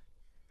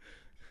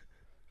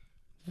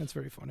 That's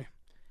very funny.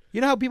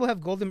 You know how people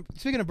have golden...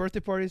 Speaking of birthday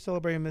parties,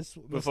 celebrating Miss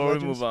Before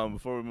Legends?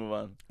 we move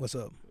on. What's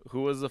up?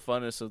 Who was the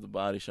funnest of the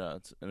body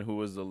shots, and who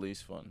was the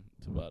least fun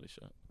to body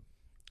shot?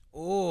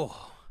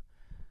 Oh.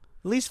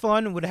 Least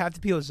fun would have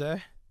to be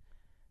Jose.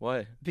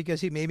 Why?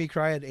 Because he made me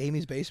cry at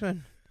Amy's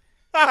basement.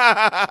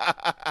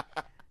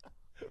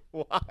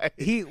 Why?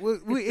 It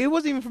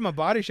wasn't even from a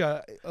body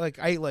shot.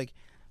 I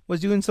was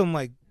doing some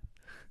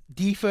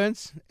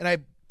defense, and I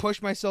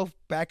pushed myself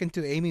back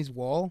into Amy's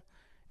wall,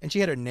 and she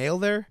had her nail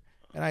there,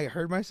 and I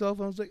heard myself,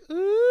 and I was like, ooh.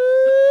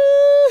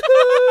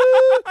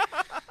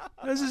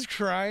 I was just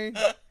crying.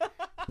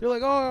 They're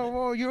like,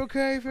 oh, you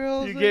okay,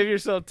 Phil? You gave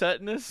yourself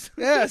tetanus?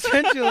 Yeah,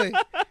 essentially.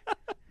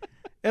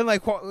 And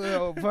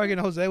fucking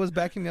Jose was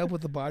backing me up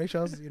with the body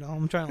shots.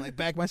 I'm trying to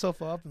back myself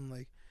up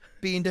and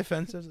being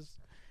defensive.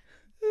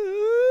 I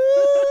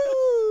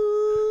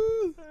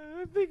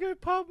think I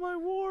popped my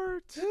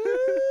wart.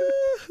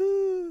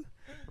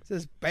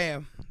 Just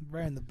bam,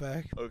 right in the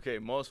back. Okay,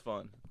 most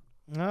fun.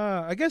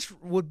 I guess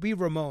would be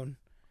Ramon,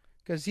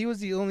 because he was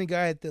the only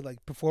guy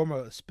that perform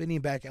a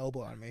spinning back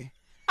elbow on me.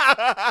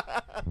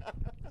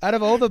 Out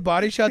of all the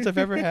body shots I've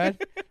ever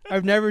had,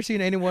 I've never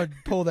seen anyone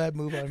pull that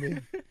move on me.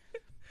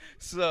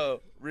 So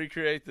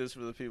recreate this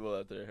for the people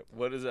out there.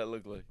 What does that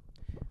look like?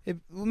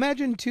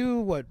 Imagine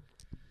two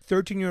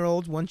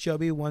 13-year-olds, one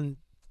chubby, one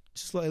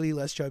slightly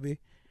less chubby,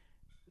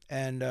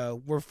 and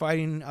we're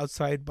fighting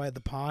outside by the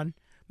pond.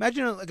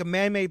 Imagine a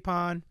man-made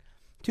pond,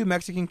 two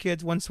Mexican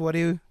kids, one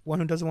sweaty, one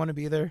who doesn't want to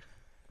be there,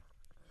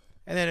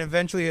 and then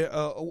eventually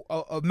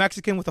a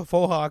Mexican with a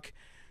faux hawk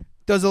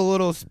does a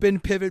little spin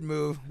pivot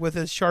move with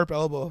his sharp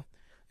elbow,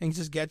 and he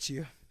just gets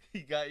you.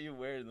 He got you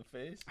where in the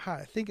face?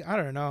 I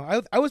don't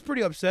know. I was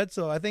pretty upset,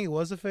 so I think it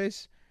was a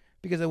face.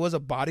 Because it was a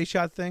body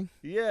shot thing.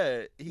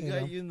 Yeah, he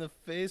got you in the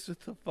face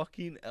with the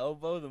fucking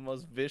elbow, the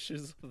most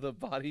vicious of the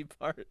body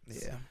parts.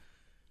 Yeah.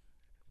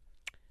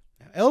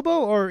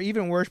 Elbow, or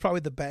even worse, probably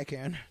the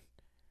backhand.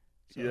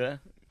 So, yeah,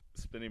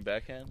 spinning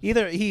backhand?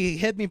 Either he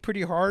hit me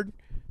pretty hard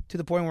to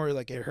the point where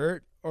it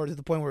hurt, or to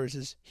the point where it's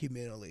just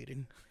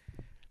humiliating.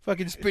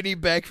 Fucking spinning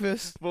back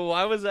fist. But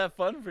why was that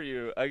fun for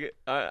you?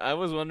 I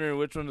was wondering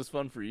which one was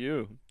fun for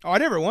you. Oh, I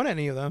never won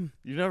any of them.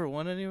 You never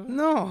won any of them?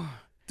 No.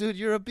 Dude,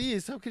 you're a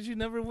beast. How could you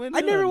never win? I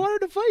never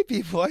wanted to fight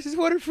people. I just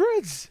wanted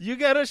friends. You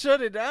gotta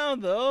shut it down,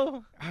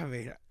 though. I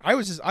mean,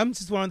 I'm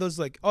just one of those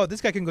oh, this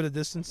guy can go the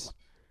distance.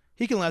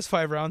 He can last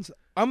 5 rounds.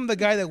 I'm the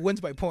guy that wins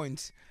by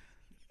points.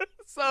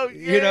 So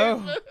gay.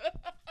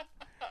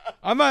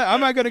 I'm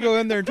not gonna go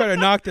in there and try to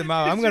knock them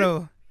out. I'm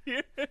gonna.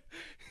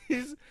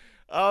 He's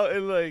out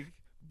in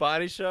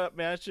body shot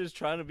matches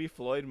trying to be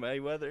Floyd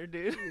Mayweather,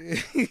 dude.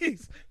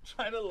 He's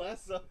trying to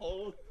last the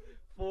whole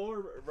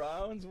 4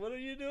 rounds. What are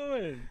you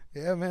doing?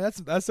 Yeah, man, that's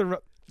the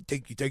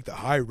you take the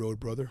high road,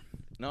 brother.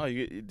 No,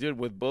 dude,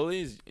 with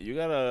bullies, you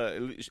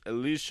gotta at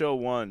least show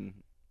one.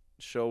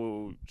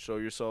 Show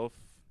yourself.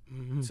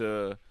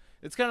 Mm-hmm.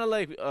 It's kind of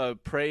like a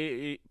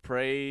prey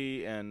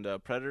and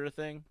predator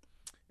thing.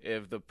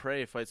 If the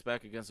prey fights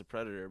back against the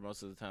predator,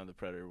 most of the time the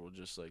predator will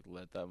just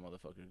let that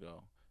motherfucker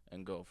go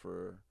and go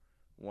for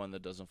one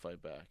that doesn't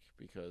fight back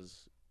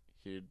because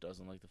he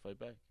doesn't like to fight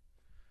back.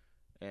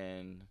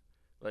 And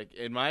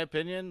in my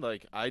opinion,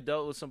 I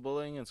dealt with some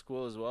bullying in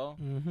school as well,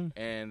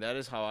 and that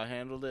is how I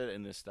handled it,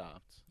 and it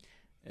stopped,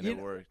 and it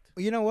worked.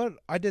 You know what?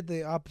 I did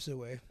the opposite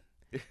way.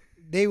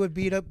 They would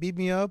beat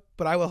me up,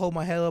 but I would hold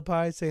my head up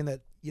high, saying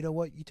that, you know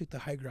what? You took the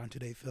high ground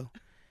today, Phil.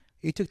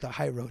 You took the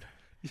high road.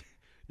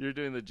 You're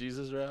doing the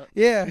Jesus route?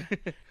 Yeah.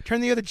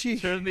 Turn the other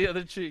cheek. Turn the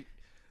other cheek.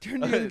 Turn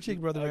the other cheek,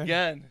 brother.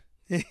 Again.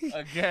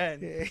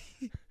 Again.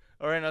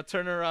 All right, now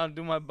turn around,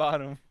 do my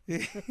bottom.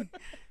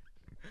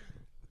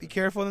 Be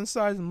careful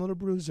inside, some little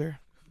bruise there.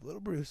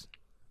 Little bruise.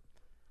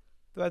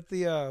 But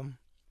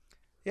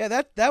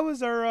that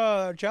was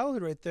our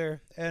childhood right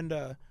there.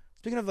 And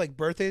speaking of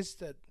birthdays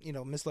that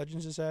Miss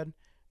Legends just had,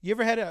 you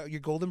ever had your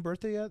golden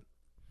birthday yet?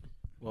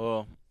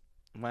 Well,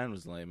 mine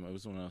was lame. It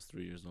was when I was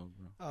 3 years old,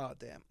 bro. Oh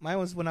damn! Mine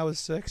was when I was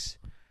 6.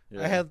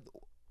 Yeah. I had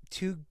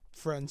 2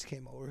 friends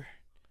came over.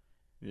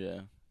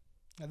 Yeah.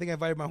 I think I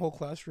invited my whole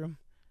classroom.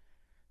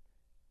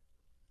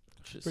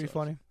 Pretty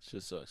funny.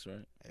 Shit sucks,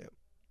 right? Yeah.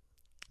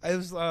 I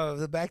was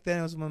back then.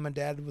 It was when my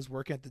dad was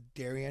working at the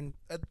dairy and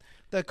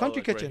the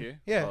country kitchen. Right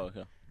here? Yeah. Oh,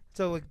 okay.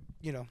 So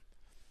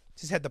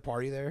just had the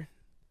party there.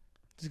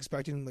 Just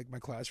expecting my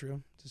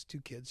classroom. Just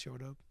 2 kids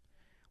showed up.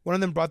 One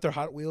of them brought their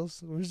Hot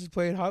Wheels. We were just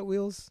playing Hot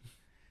Wheels.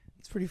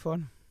 It's pretty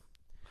fun.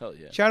 Hell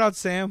yeah. Shout out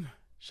Sam.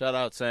 Shout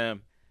out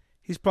Sam.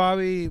 He's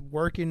probably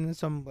working in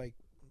some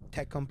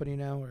tech company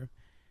now, or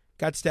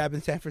got stabbed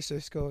in San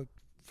Francisco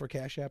for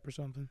Cash App or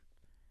something.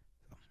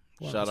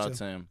 Shout out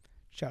Sam.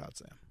 Shout out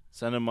Sam.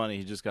 Send him money.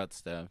 He just got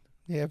stabbed.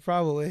 Yeah,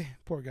 probably.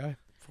 Poor guy.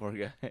 Poor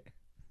guy.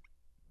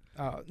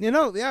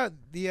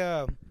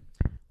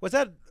 Was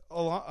that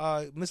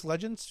Miss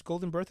Legends'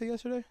 golden birthday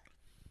yesterday?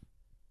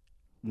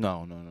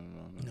 No.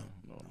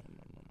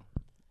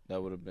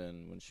 That would have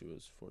been when she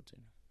was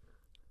 14.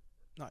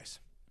 Nice.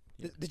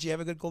 Did you have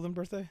a good golden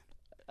birthday?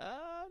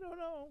 I don't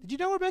know. Did you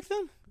know her back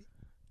then?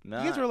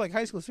 Nah. You guys were like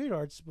high school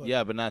sweethearts. But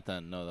Yeah, but not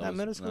then. No, that Not was,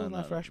 middle school, no,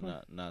 not freshman?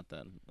 Not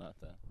then. Not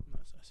then.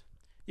 That's nice.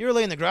 You were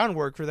laying the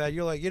groundwork for that.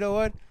 You're like, you know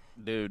what?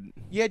 Dude,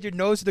 You had your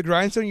nose to the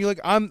grindstone. You're like,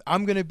 I'm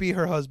gonna be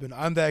her husband.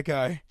 I'm that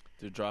guy.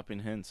 they're dropping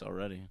hints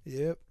already.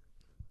 Yep.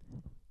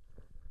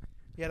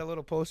 You had a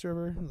little poster of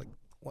her, like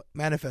what?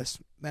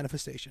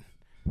 Manifestation,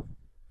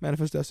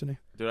 manifest destiny.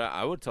 Dude,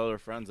 I would tell her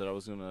friends that I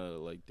was gonna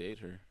like date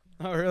her.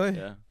 Oh really?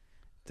 Yeah.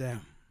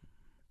 Damn.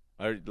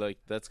 I like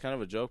that's kind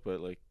of a joke,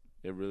 but like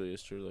it really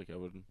is true. Like I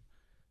would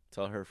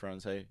tell her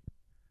friends, hey,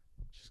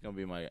 she's gonna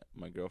be my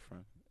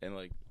girlfriend, and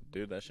like,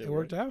 dude, that shit It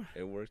worked out.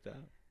 It worked out.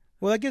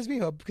 Well, that gives me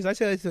hope because I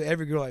say that to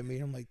every girl I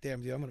meet. I'm like,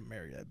 damn, dude, I'm gonna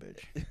marry that bitch.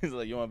 He's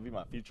like, you want to be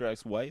my future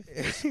ex-wife?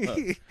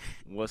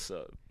 What's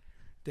up?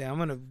 Damn, I'm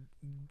gonna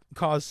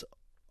cause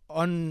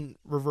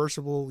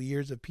unreversible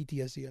years of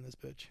PTSD on this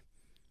bitch.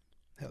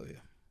 Hell yeah.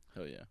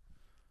 Hell yeah.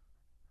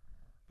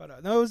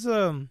 But no, it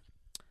was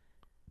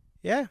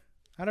yeah.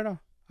 I don't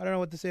know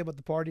what to say about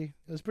the party.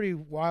 It was pretty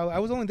wild. I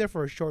was only there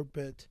for a short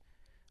bit.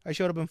 I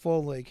showed up in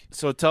full like.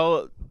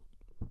 So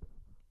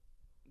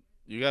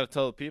you got to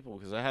tell the people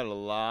because I had a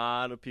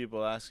lot of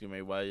people asking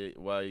me why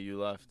you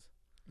left.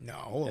 No,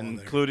 hold on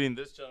there. Including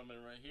this gentleman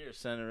right here,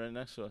 standing right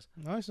next to us.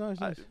 Nice.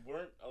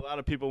 Weren't a lot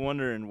of people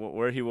wondering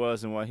where he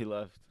was and why he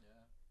left?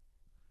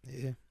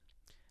 Yeah.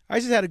 I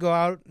just had to go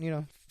out,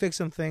 fix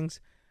some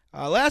things.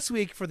 Last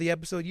week for the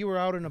episode, you were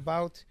out and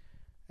about,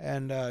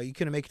 and you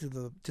couldn't make it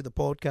to the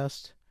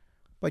podcast.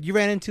 But you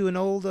ran into an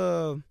old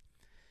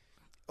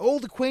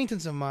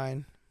acquaintance of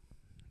mine,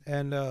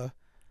 and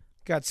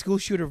got school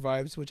shooter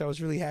vibes, which I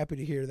was really happy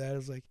to hear. That I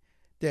was like,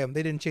 damn,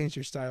 they didn't change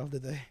their style,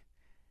 did they?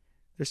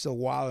 They're still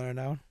wilding it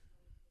out.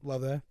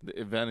 Love that.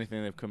 If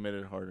anything, they've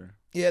committed harder.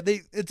 Yeah,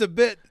 it's a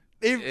bit.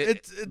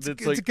 It's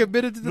like,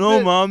 committed to the no,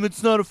 bit. Mom,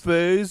 it's not a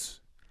phase.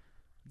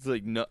 It's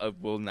like, no,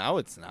 well, now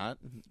it's not.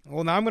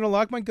 Well, now I'm going to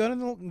lock my gun in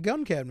the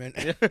gun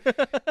cabinet.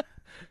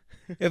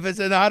 If it's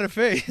not a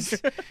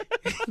phase.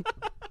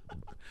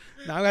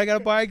 Now I got to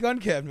buy a gun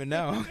cabinet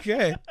now.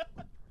 Okay.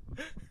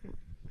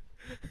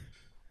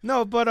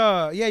 No, but,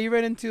 yeah, you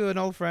ran into an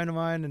old friend of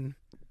mine and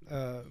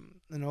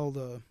an old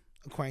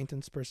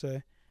acquaintance, per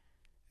se.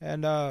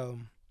 And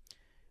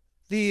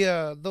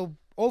the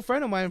old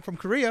friend of mine from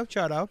Korea,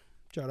 shout out,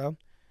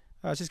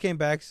 just came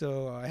back,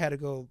 so I had to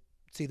go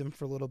see them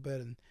for a little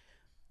bit, and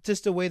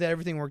just the way that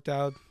everything worked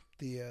out,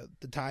 the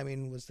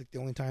timing was like the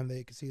only time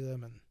they could see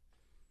them, and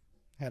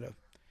had to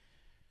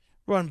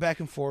run back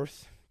and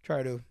forth,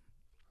 try to,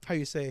 how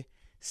you say,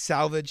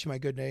 salvage my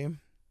good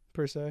name,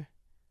 per se.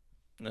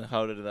 And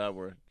how did that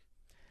work?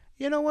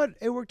 You know what?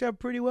 It worked out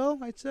pretty well,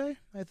 I'd say.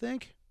 I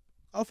think.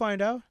 I'll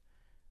find out.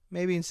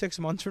 Maybe in 6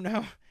 months from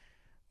now,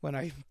 when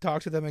I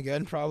talk to them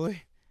again,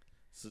 probably.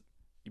 So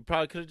you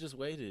probably could have just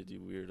waited, you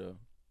weirdo.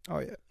 Oh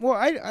yeah.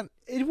 Well,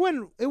 it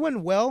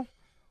went well,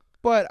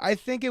 but I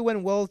think it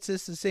went well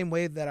just the same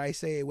way that I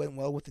say it went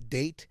well with the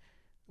date,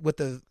 with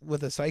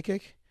the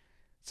psychic.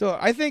 So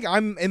I think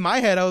in my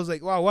head I was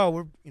like, wow,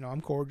 we're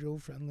I'm cordial,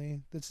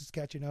 friendly. This is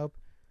catching up,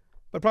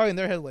 but probably in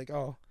their head like,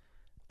 oh,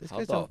 this How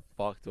guy's the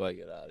fuck do I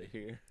get out of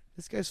here?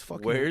 This guy's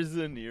fucking. Where's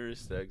the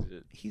nearest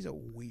exit? He's a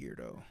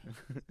weirdo.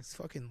 It's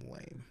fucking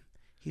lame.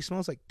 He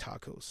smells like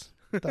tacos.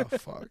 What the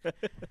fuck?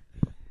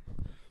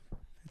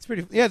 It's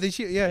pretty. Yeah, He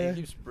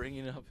keeps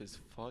bringing up his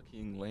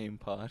fucking lame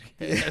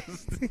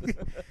podcast.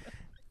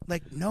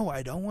 Like, no,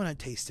 I don't want to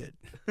taste it.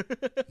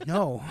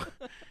 No,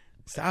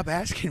 stop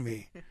asking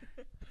me.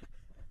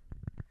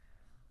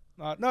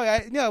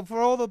 No,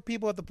 for all the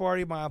people at the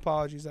party, my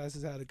apologies. I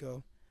just had to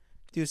go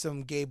do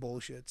some gay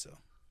bullshit. So,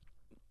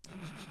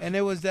 and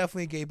it was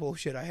definitely gay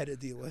bullshit I had to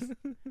deal with.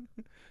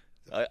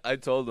 I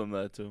told him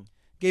that too.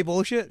 Gay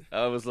bullshit?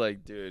 I was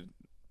like, dude,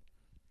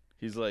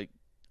 he's like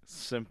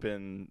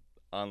simping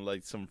on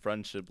like some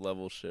friendship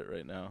level shit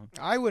right now.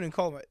 I wouldn't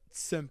call it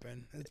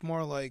simping. It's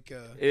more like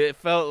it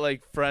felt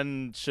like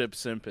friendship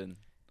simping.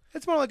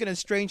 It's more like an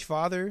estranged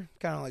father,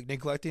 kind of like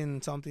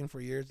neglecting something for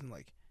years and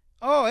like,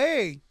 oh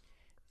hey,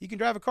 you can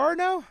drive a car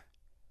now?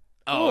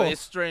 Oh, Cool.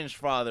 estranged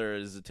father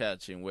is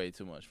attaching way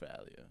too much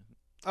value.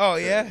 Oh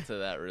yeah, to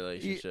that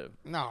relationship.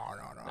 No.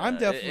 I'm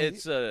definitely.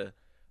 It's a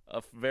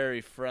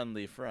very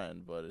friendly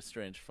friend, but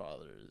estranged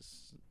father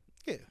is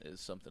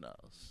something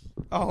else.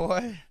 Oh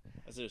what?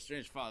 I said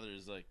estranged father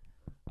is like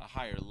a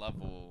higher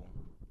level.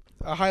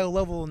 A higher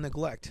level of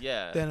neglect.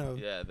 Yeah.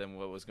 Than than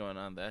what was going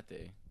on that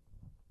day.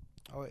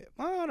 Oh yeah.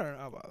 Well, I don't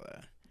know about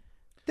that.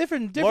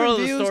 Different Moral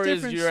views. of the story is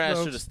different your ass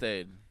strokes. should have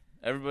stayed.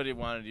 Everybody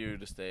wanted you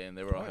to stay, and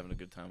they were all having a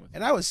good time with you.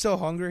 And I was so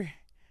hungry.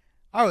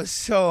 Yeah,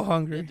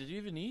 did you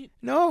even eat?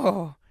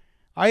 No,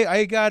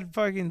 I got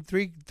fucking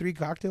three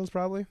cocktails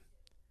probably,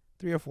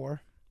 3 or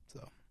 4.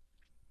 So.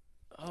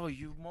 Oh,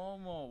 you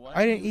Momo! Why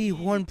I didn't you eat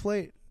one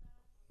plate.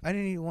 I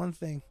didn't eat one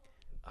thing.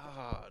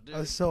 Ah, dude. I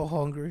was so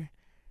hungry.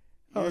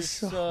 You're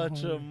such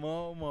a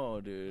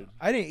Momo, dude.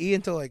 I didn't eat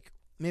until like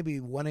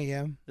maybe 1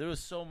 a.m. There was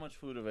so much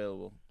food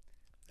available.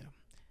 Yeah.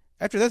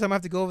 After this, I'm gonna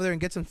have to go over there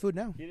and get some food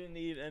now. He didn't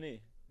eat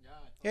any.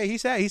 Yeah, he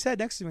sat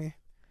next to me.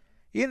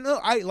 You know,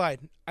 I lied.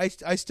 I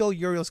stole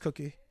Uriel's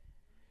cookie.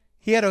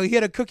 He had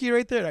a cookie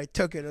right there, and I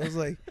took it. I was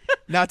like,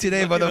 "Not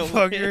today,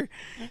 motherfucker."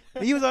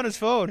 He was on his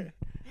phone.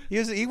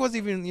 He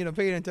wasn't even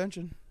paying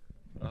attention.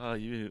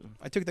 I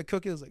took the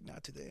cookie. I was like,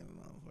 "Not today,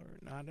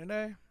 motherfucker. Not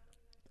today."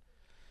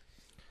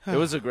 It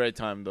was a great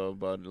time though,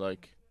 but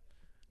like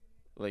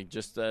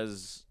just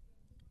as,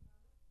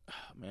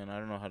 man, I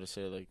don't know how to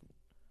say it, like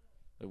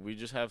we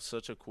just have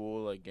such a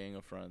cool like gang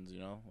of friends,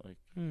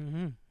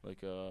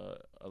 like a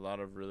lot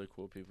of really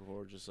cool people who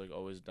are just like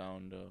always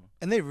down to.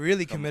 And they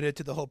really committed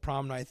to the whole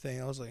prom night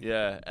thing. I was like,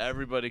 yeah,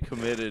 everybody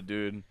committed,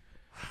 dude.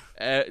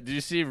 Did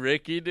you see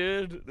Ricky,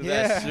 dude?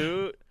 Yeah. That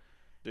suit,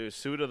 dude,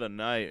 suit of the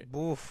night.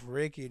 Oof,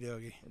 Ricky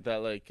doggy.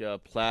 That like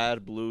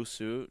plaid blue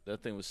suit,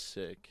 that thing was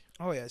sick.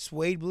 Oh yeah,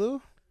 suede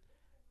blue.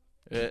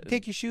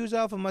 Take your shoes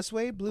off of my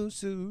suede blue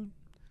suit.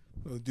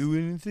 I'll do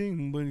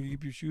anything but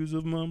keep your shoes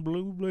off my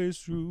blue blaze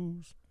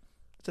shoes.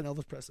 It's an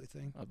Elvis Presley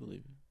thing. I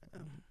believe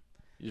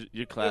you.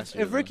 You're classier.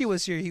 If Ricky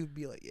was here, he would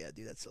be like, "Yeah,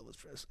 dude, that's Elvis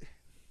Presley."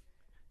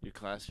 You're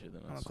classier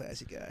than us. I'm a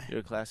classy guy.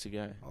 You're a classy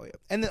guy. Oh yeah,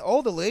 and then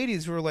all the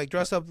ladies were like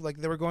dressed up like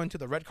they were going to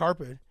the red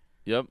carpet.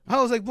 Yep.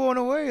 I was like blown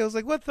away. I was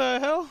like, "What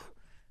the hell?"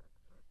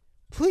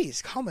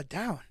 Please calm it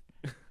down.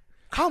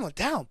 Calm it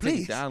down,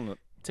 please.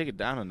 Take it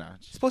down a notch.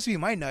 It's supposed to be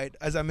my night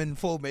as I'm in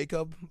full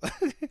makeup.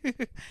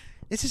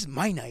 This is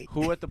my night.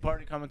 Who at the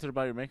party commented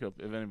about your makeup,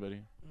 if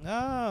anybody?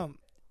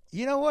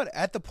 You know what?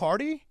 At the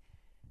party,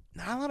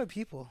 not a lot of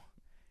people.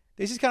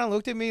 They just kind of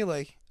looked at me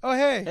like, "Oh,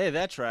 hey." Hey,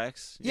 that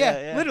tracks.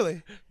 Yeah,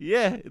 literally.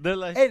 Yeah, they're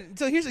like. And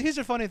so here's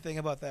the funny thing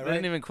about that, They right?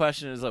 didn't even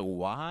question it. It's like,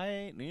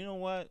 why? You know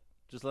what?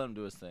 Just let him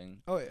do his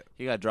thing. Oh yeah.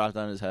 He got dropped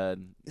on his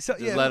head. So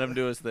Just let him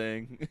do his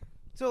thing.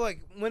 So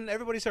like when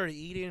everybody started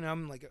eating,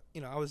 I'm like,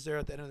 I was there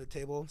at the end of the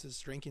table,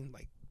 just drinking,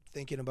 like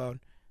thinking about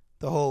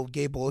the whole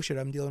gay bullshit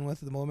I'm dealing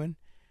with at the moment.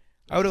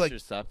 I would have like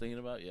stop thinking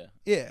about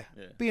yeah,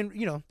 being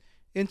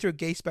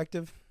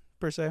introspective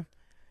per se,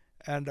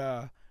 and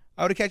I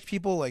would catch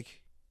people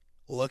like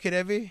looking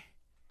at me.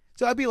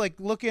 So I'd be like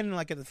looking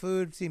like at the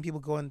food, seeing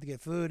people going to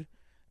get food.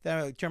 Then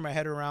I would like, turn my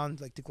head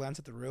around like to glance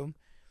at the room,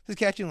 just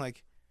catching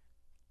like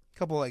a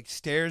couple like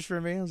stares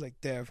from me. I was like,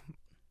 damn,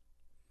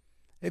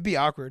 it'd be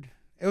awkward.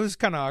 It was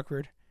kind of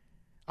awkward.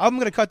 I'm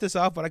gonna cut this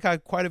off, but I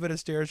got quite a bit of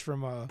stares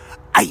from.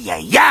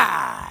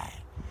 Yeah.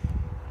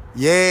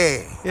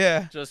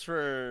 Just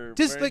for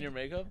Just wearing like your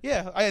makeup?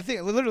 Yeah, I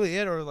think literally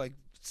it, or like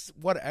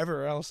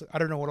whatever else. I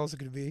don't know what else it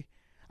could be.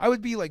 I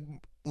would be like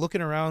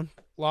looking around,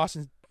 lost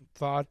in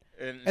thought,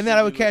 and then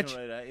I would catch.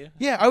 Right at you?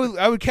 Yeah,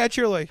 I would catch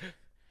her like,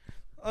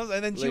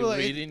 and then she like would like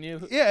reading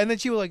you. Yeah, and then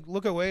she would like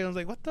look away, and I was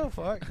like, what the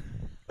fuck?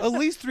 At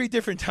least 3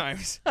 different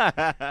times.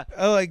 I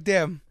was like,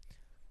 damn.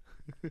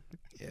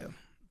 Yeah.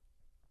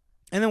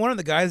 And then one of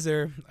the guys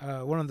there,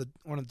 one of the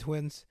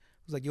twins,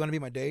 was like, "You want to be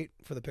my date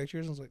for the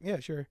pictures?" I was like, "Yeah,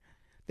 sure."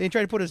 Then he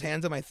tried to put his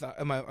hands on my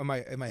on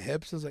my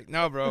hips. I was like,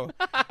 "No, bro,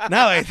 not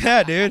like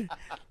that, dude.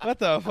 What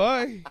the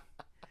fuck?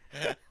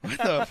 What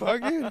the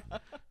fuck, dude?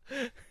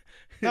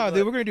 No,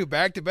 dude, we're gonna do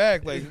back to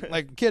back,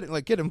 like kid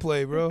and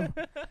play, bro.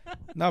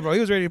 No, bro, he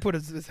was ready to put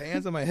his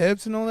hands on my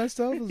hips and all that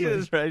stuff. He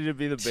was ready to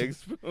be the big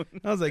spoon.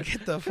 I was like,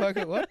 "Get the fuck!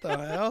 What the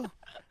hell?"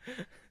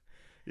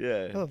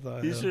 Yeah,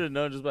 he should have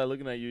known just by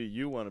looking at you.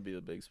 You want to be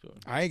the big spoon.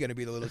 I ain't gonna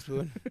be the little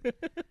spoon.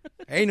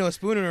 Ain't no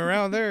spooning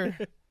around there.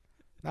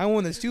 Not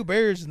when there's 2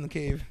 bears in the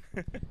cave.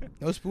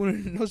 No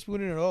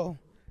spooning at all.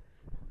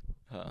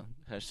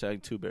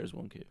 Hashtag 2 bears,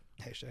 1 cave.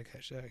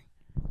 Hashtag.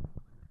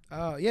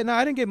 Yeah, no,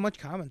 I didn't get much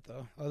comment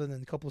though, other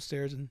than a couple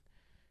stares and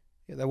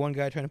that one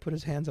guy trying to put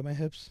his hands on my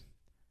hips.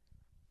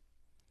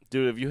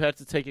 Dude, if you had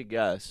to take a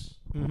guess.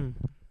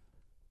 Mm-hmm.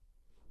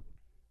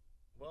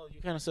 Well,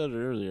 you kind of said it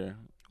earlier.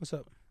 What's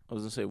up? I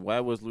was gonna say, why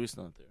was Luis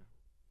not there?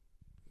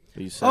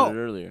 But you said it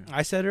earlier.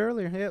 I said it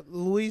earlier. Yeah,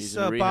 Luis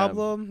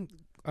Pablo,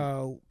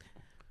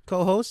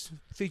 co-host,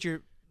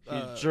 featured.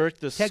 He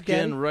jerked the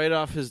skin right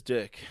off his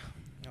dick.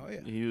 Oh yeah.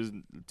 He used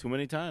too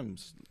many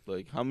times.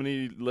 Like, how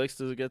many licks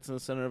does it get to the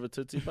center of a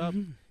Tootsie Pop?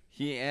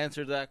 He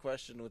answered that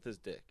question with his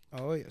dick.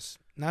 Oh yes.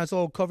 Now it's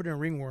all covered in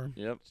ringworm.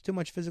 Yep. It's too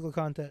much physical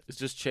contact. It's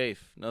just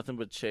chafe. Nothing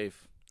but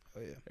chafe.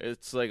 Oh yeah.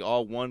 It's like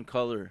all one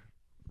color,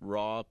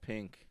 raw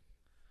pink.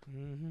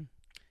 Mm-hmm.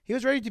 He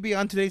was ready to be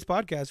on today's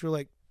podcast. We're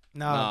like,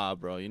 nah,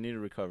 bro, you need to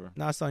recover.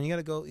 Nah, son, you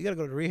gotta go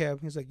to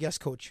rehab. He's like, yes,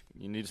 coach.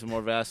 You need some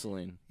more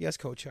Vaseline. Yes,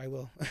 coach, I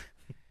will.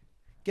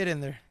 Get in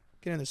there,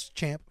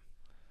 champ.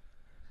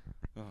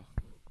 Oh.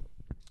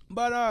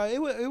 But it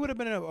would have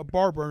been a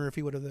bar burner if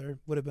he would have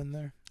been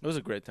there. It was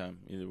a great time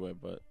either way,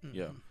 but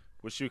yeah,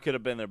 wish you could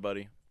have been there,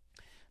 buddy.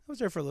 I was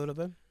there for a little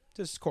bit,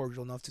 just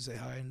cordial enough to say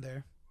hi in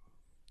there.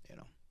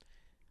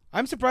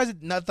 I'm surprised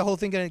that not the whole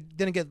thing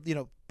didn't get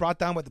brought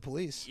down by the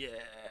police. Yeah.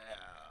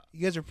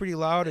 You guys are pretty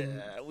loud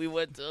and we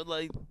went to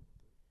like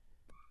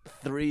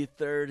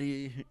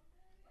 3:30.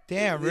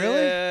 Damn, really?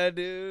 Yeah,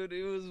 dude,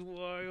 it was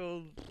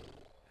wild.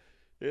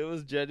 It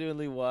was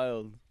genuinely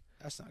wild.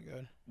 That's not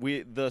good.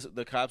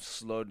 The cops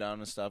slowed down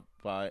and stopped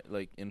by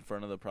like in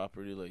front of the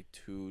property like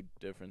 2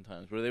 different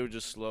times where they would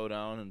just slow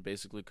down and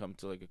basically come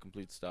to like a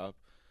complete stop,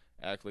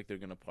 act like they're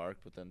gonna park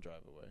but then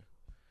drive away.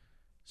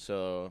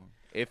 So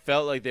it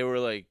felt like they were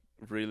like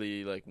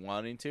really like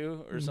wanting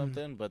to or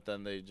something, but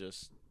then they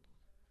just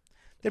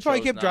probably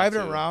chose kept not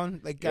driving to.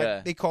 around. Like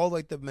they called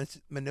like the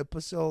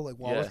Manipasil, like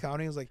Wallace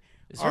County. It was like,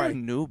 is all there right. a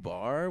new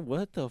bar?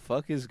 What the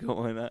fuck is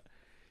going on?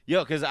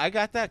 Yo, because I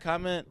got that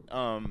comment,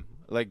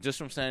 like just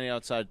from standing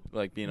outside,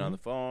 like being on the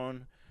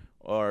phone,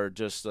 or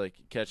just like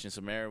catching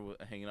some air,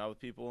 hanging out with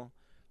people.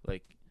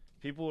 Like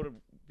people would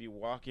be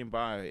walking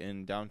by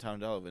in downtown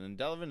Delavan, and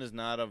Delavan is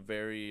not a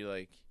very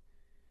like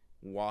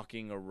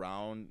walking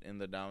around in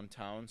the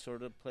downtown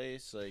sort of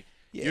place. Like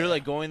you're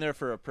like going there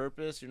for a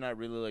purpose. You're not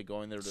really like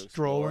going there to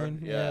strolling.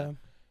 explore.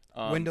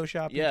 Window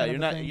shopping. Yeah, kind you're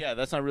of not. thing. Yeah,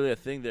 that's not really a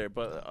thing there.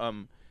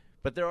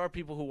 But there are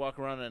people who walk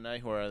around at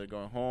night who are either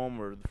going home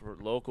or for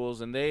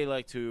locals, and they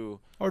like to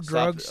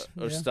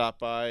stop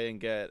by and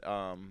get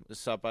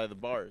stop by the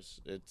bars.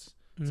 It's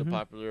a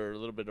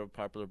little bit of a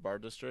popular bar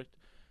district,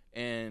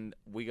 and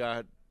we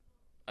got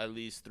at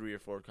least 3 or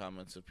 4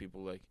 comments of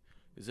people like,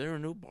 "Is there a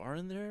new bar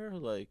in there?"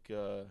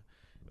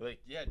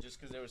 Yeah, just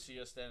because they would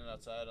see us standing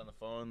outside on the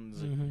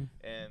phones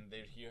and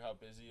they'd hear how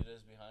busy it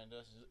is behind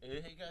us.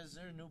 Hey guys, is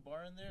there a new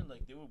bar in there?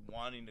 Like they were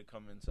wanting to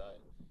come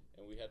inside,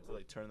 and we had to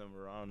like turn them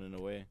around in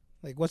a way.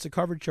 Like what's the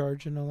cover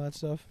charge and all that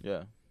stuff?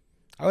 Yeah,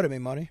 I would have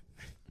made money.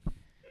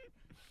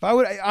 If I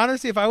would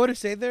have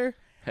stayed there,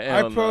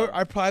 I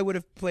probably would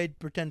have played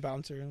pretend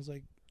bouncer. And I was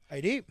like,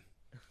 ID.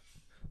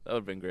 That would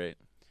have been great.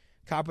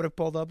 Cop would have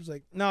pulled up. It's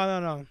like,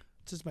 no.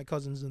 It's just my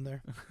cousins in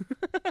there.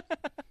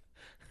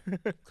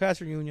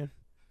 Class reunion.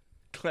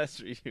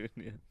 Class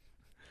reunion.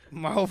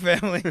 My whole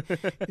family.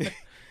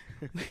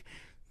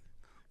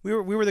 we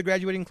were the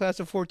graduating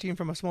class of 14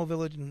 from a small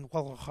village in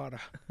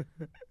Guadalajara.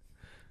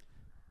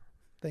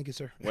 Thank you,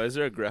 sir. Why is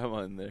there a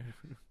grandma in there?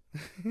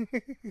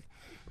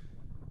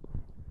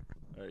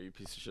 All right, you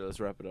piece of shit. Let's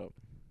wrap it up.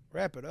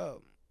 Wrap it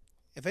up.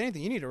 If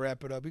anything, you need to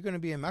wrap it up. You're going to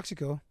be in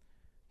Mexico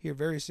here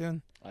very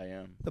soon. I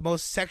am. The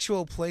most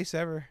sexual place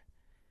ever.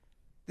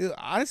 Dude,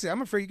 honestly,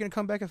 I'm afraid you're going to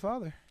come back a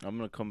father. I'm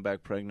going to come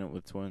back pregnant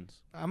with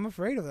twins. I'm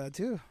afraid of that,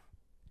 too.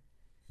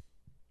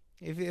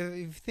 If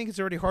you think it's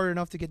already hard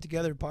enough to get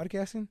together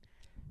podcasting,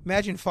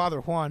 imagine Father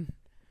Juan.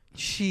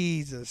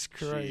 Jesus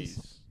Christ.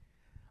 Jeez.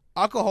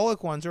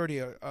 Alcoholic Juan's already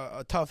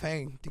a tough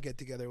hang to get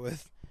together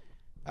with.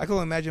 I can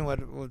only imagine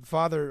what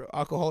Father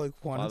Alcoholic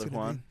Juan is going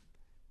to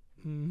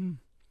be. Mm-hmm.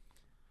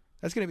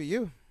 That's going to be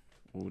you.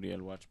 Woody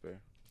and Watch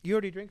Bear. You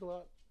already drink a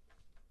lot.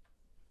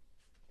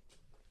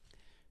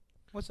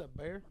 What's up,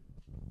 Bear?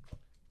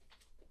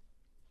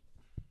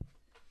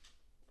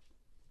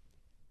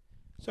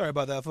 Sorry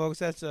about that, folks.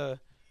 That's a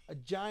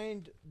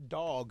giant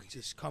dog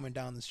just coming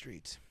down the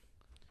streets.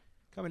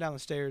 Coming down the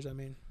stairs, I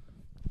mean.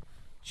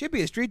 Should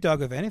be a street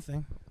dog, if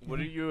anything. What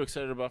are you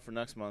excited about for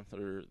next month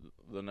or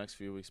the next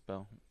few weeks,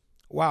 pal?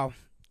 Wow.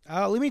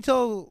 Let me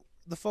tell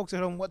the folks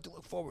at home what to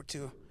look forward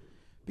to,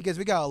 because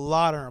we got a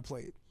lot on our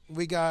plate.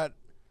 We got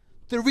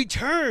the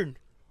return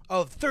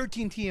of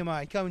 13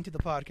 TMI coming to the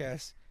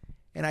podcast,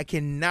 and I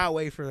cannot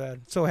wait for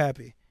that. So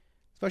happy.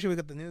 Especially we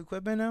got the new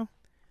equipment now.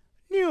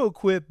 New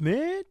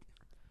equipment.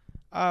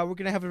 We're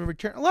going to have a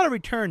return. A lot of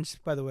returns,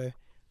 by the way.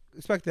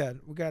 Expect that.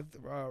 We got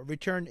a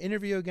return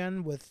interview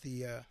again with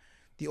the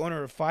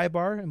owner of VYV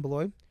Bar in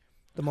Beloit.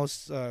 The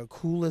most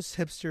coolest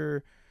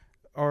hipster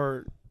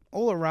or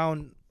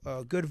all-around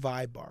good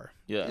vibe bar.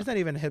 Yeah. It's not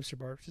even a hipster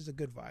bar. It's just a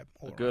good vibe.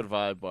 A good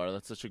vibe bar.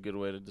 That's such a good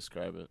way to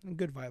describe it. A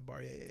good vibe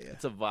bar, yeah.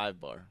 It's a vibe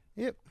bar.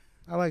 Yep.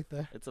 I like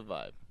that. It's a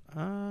vibe.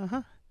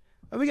 Uh-huh.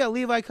 And we got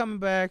Levi coming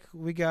back.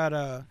 We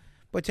got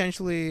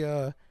potentially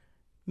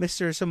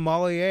Mr.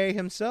 Sommelier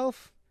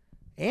himself,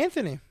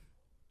 Anthony.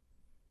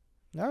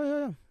 Oh,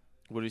 yeah.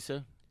 What do you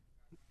say?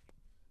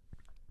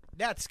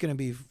 That's going to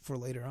be for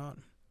later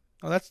on.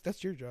 Oh,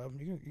 that's your job.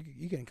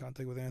 You get in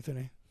contact with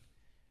Anthony.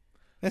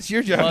 That's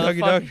your job, Doggy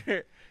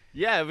Dog.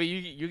 Yeah, but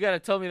you got to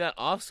tell me that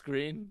off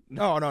screen.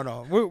 No.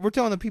 We're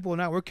telling the people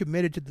now. We're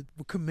committed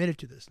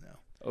to this now.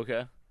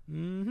 Okay.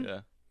 Mm-hmm.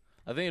 Yeah.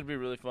 I think it'd be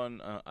really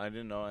fun. I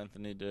didn't know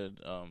Anthony did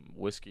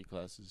whiskey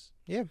classes.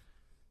 Yeah.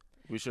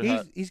 We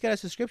should. He's got a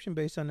subscription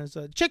based on his.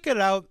 Check it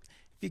out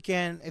if you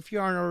can. If you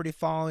aren't already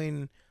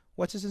following,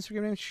 what's his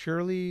Instagram name?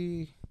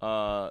 Surly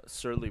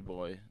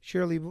Boy.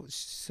 Surly Boy.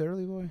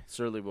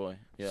 Surly Boy.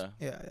 Yeah.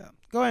 Yeah.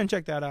 Go ahead and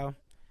check that out,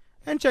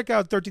 and check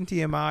out 13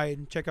 TMI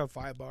and check out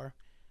VYV Bar.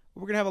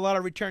 We're gonna have a lot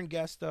of return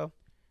guests though,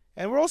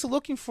 and we're also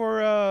looking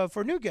for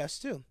new guests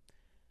too.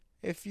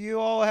 If you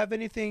all have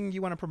anything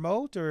you want to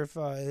promote, or if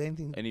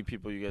any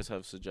people you guys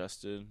have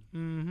suggested,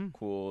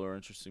 cool or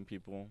interesting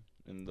people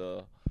in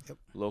the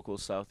local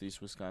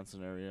southeast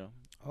Wisconsin area.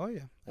 Oh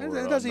yeah, or,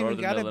 it doesn't even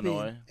gotta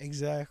Illinois. be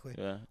exactly.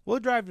 Yeah, we'll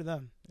drive to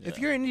them. Yeah. If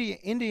you're in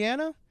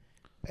Indiana,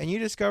 and you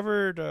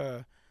discovered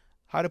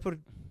how to put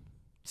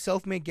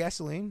self-made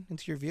gasoline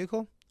into your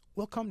vehicle,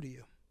 we'll come to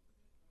you.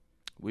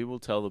 We will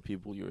tell the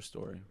people your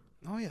story.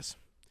 Oh yes.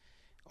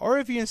 Or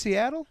if you're in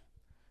Seattle,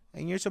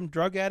 and you're some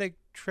drug addict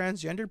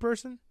transgender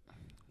person,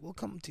 we'll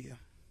come to you.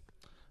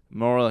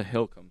 More like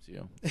he'll come to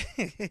you.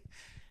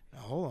 Now,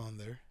 hold on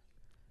there.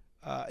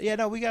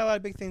 We got a lot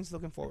of big things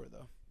looking forward,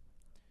 though.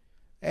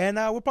 And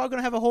we're probably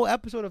gonna have a whole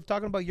episode of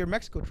talking about your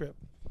Mexico trip.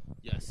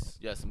 Yes,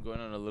 I'm going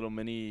on a little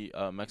mini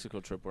Mexico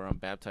trip where I'm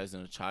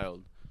baptizing a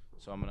child.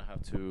 So I'm gonna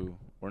have to,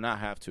 or not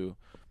have to,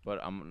 but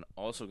I'm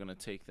also gonna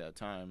take that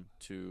time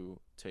to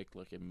take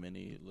like a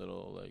mini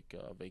little like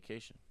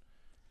vacation.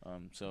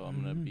 So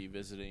I'm gonna be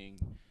visiting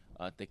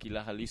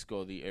Tequila,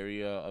 Jalisco, the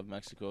area of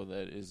Mexico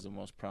that is the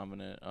most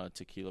prominent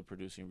tequila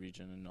producing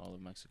region in all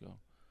of Mexico.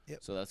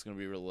 Yep. So that's gonna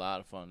be a lot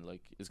of fun.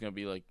 Like it's gonna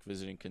be like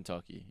visiting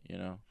Kentucky, you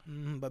know?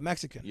 But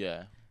Mexican.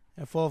 Yeah.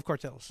 And full of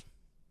cartels.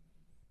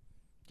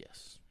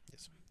 Yes.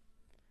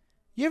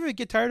 You ever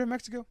get tired of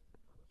Mexico?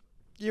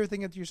 You ever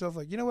think to yourself,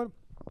 like, you know what?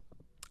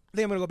 I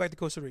think I'm going to go back to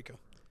Costa Rica.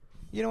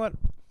 You know what?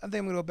 I think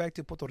I'm going to go back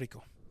to Puerto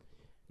Rico.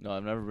 No,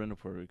 I've never been to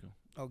Puerto Rico.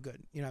 Oh,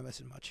 good. You're not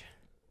missing much.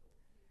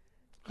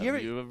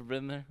 Have you ever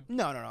been there?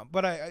 No.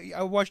 But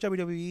I watched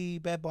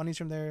WWE, Bad Bunny's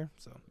from there,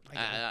 so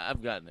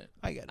I've gotten it.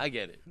 I get it. I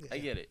get it. Yeah. I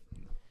get it.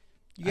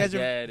 You guys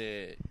get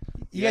it.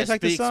 You guys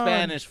like the speak sun.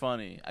 Spanish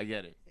funny. I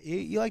get it.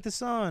 You like the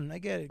sun. I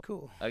get it.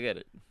 Cool. I get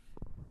it.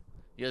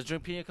 You guys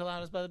drink pina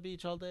coladas by the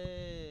beach all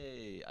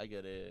day. I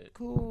get it.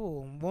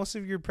 Cool. Most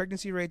of your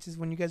pregnancy rates is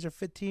when you guys are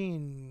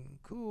 15.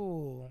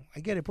 Cool.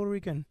 I get it. Puerto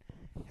Rican.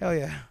 Hell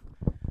yeah.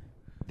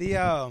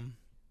 Yeah.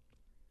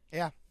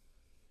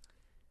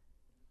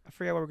 I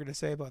forgot what we're gonna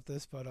say about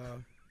this, but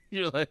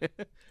You're like,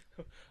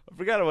 I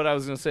forgot what I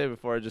was gonna say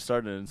before I just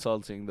started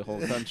insulting the whole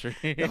country.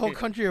 the whole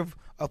country of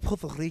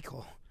Puerto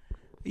Rico.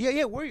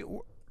 Yeah.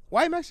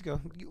 Why Mexico?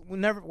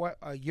 Why,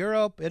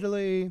 Europe,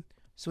 Italy,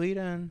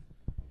 Sweden.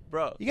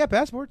 Bro, You got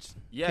passports.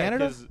 yeah,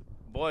 Canada.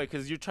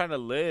 because you're trying to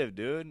live,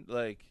 dude.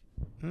 Like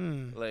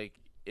Like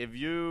if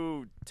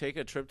you take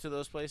a trip to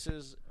those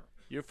places,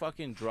 you're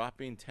fucking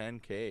dropping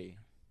 10K.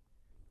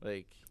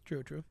 Like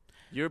true.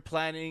 you're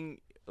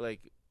planning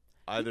like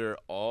either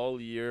all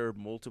year,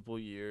 multiple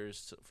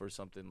years for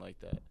something like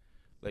that.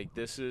 Like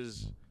this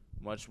is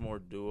much more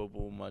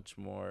doable, much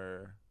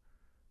more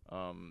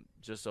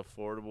just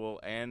affordable,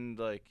 and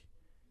like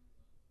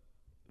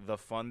the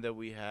fun that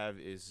we have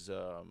is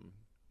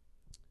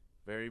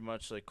very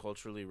much like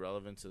culturally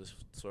relevant to the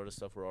sort of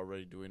stuff we're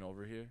already doing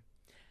over here.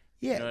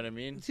 Yeah. You know what I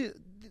mean? See,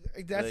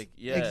 that's Like,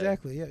 yeah.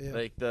 exactly. Yeah.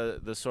 Like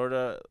the sort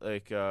of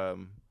like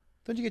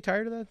Don't you get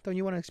tired of that? Don't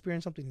you want to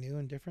experience something new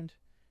and different?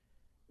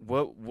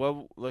 what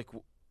like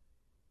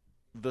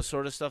the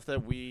sort of stuff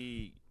that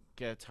we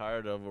get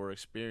tired of or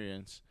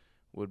experience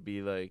would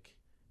be like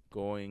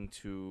going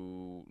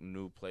to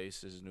new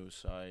places, new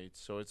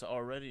sites. So it's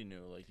already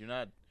new. Like you're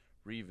not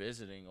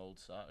revisiting old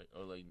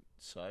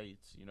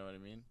sites. You know what I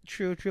mean?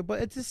 True.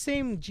 But it's the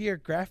same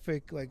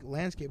geographic like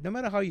landscape. No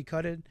matter how you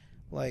cut it,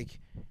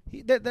 like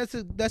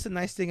that's a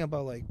nice thing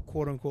about like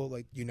quote unquote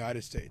like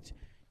United States.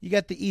 You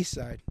got the east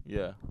side.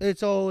 Yeah.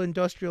 It's all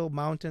industrial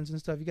mountains and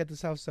stuff. You got the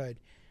south side.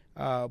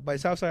 By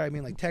south side I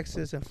mean like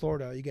Texas and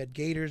Florida. You got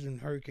gators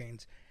and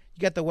hurricanes. You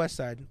got the west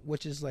side,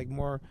 which is like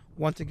more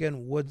once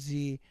again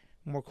woodsy,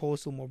 more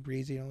coastal, more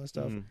breezy and all that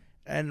stuff. Mm-hmm.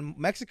 And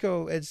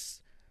Mexico,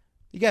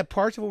 you got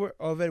parts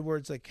of it where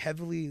it's like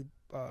heavily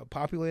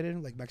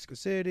populated, like Mexico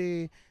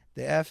City,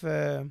 the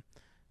FM,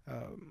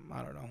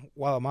 I don't know,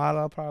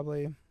 Guatemala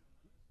probably.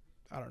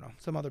 I don't know,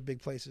 some other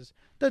big places.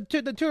 The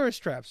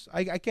tourist traps.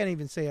 I can't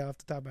even say off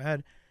the top of my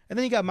head. And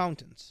then you got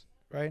mountains,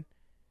 right?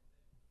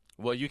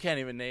 Well, you can't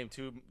even name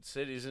two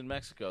cities in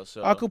Mexico.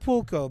 So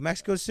Acapulco,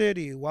 Mexico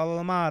City,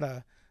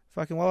 Guadalajara,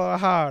 fucking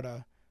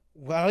Guadalajara,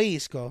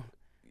 Jalisco.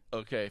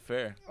 Okay,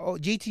 fair. Oh,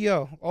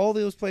 GTO. All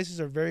those places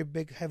are very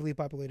big, heavily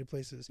populated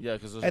places. Yeah,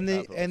 because those and are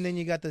then capitals. and then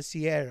you got the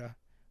Sierra,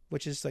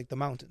 which is like the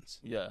mountains.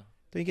 Yeah.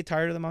 Don't you get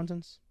tired of the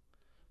mountains?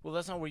 Well,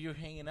 that's not where you're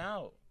hanging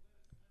out.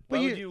 But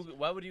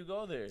Why would you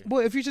go there?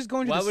 Well, if you're just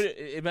going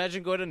to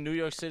Imagine going to New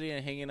York City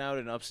and hanging out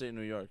in upstate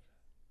New York.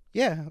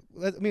 yeah,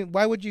 I mean,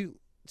 why would you?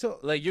 So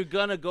Like you're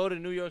gonna go to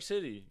New York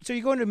City. so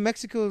you're going to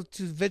Mexico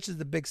to visit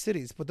the big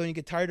cities, but don't you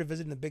get tired of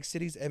visiting the big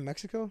cities in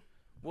Mexico?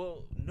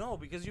 Well, no,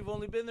 because you've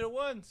only been there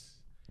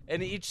once,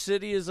 and each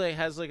city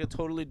has a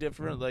totally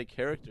different like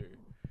character.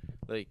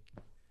 Like,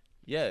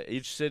 yeah,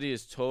 each city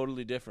is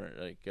totally different.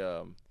 Like,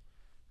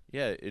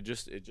 yeah, it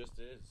just is.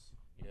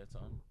 Yeah, it's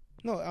on.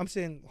 No, I'm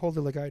saying hold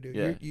it like I do.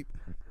 Yeah. You,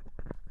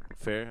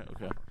 Fair,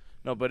 okay.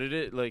 No, but it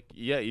is like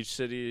each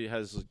city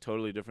has a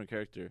totally different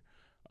character.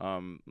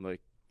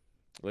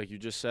 Like you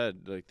just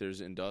said, like there's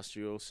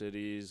industrial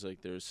cities,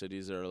 like there's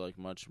cities that are like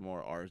much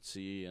more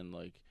artsy and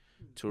like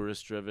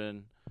tourist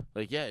driven.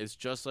 Like yeah, it's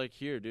just like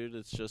here, dude.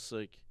 It's just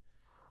like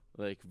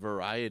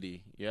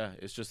variety. Yeah,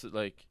 it's just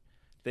like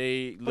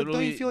they but literally.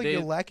 don't you feel like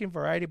you're lacking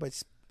variety by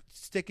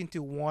sticking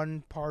to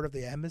one part of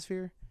the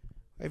hemisphere?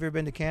 Have you ever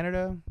been to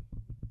Canada,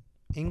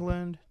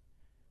 England,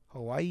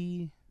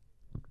 Hawaii?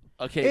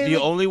 Okay, Hey, the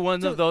look, only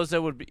one so- of those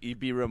that would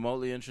be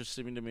remotely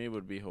interesting to me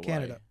would be Hawaii.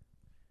 Canada.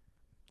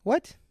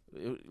 What?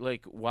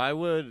 Like, why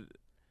would,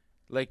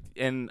 like,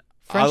 and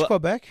French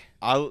Quebec?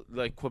 I'll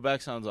like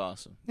Quebec sounds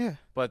awesome, Yeah.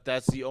 but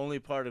that's the only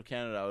part of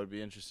Canada I would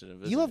be interested in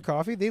visiting. You love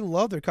coffee. They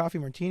love their coffee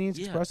martinis,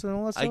 Yeah. espresso, and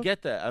all that stuff. I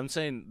get that. I'm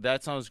saying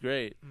that sounds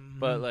great, Mm-hmm.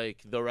 but like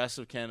the rest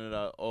of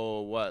Canada,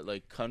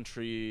 like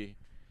country,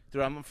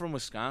 Dude, I'm from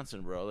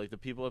Wisconsin, bro. Like, the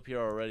people up here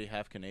are already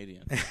half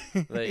Canadian.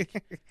 Like,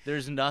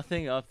 there's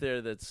nothing up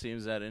there that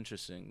seems that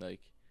interesting.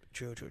 Like,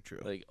 True.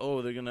 like,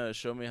 oh, they're gonna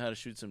show me how to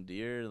shoot some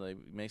deer, like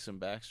make some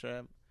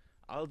backstrap.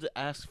 I'll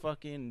ask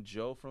fucking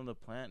Joe from the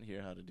plant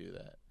here how to do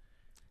that.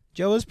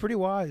 Joe is pretty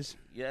wise.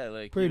 Yeah,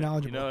 like Pretty you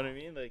knowledgeable. know what I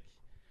mean? Like,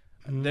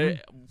 Mhm.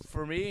 there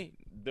for me,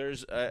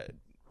 there's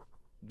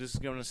this is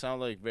gonna sound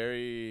like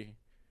very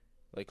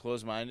like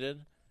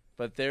close-minded,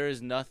 but there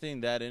is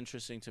nothing that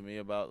interesting to me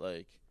about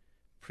like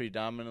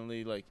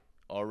predominantly like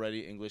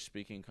already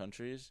English-speaking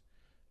countries,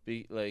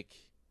 the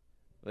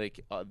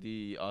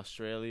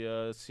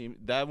Australia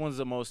that one's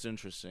the most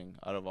interesting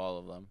out of all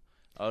of them.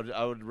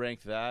 I would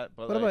rank that.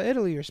 But what about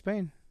Italy or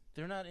Spain?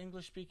 They're not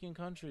English-speaking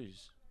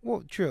countries.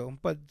 Well, true,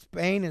 but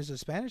Spain is a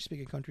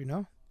Spanish-speaking country,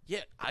 no?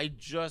 Yeah, I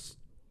just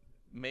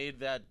made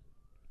that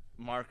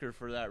marker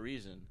for that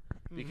reason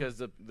because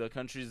the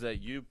countries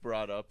that you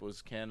brought up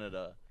was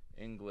Canada,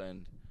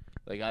 England.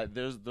 Like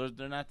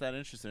they're not that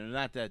interesting.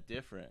 They're not that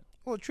different.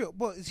 Well, true.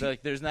 Well, So,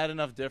 like, there's not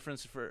enough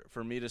difference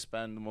for me to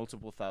spend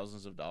multiple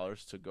thousands of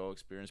dollars to go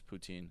experience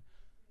poutine.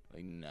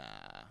 Like, nah.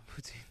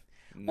 Poutine.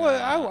 Nah,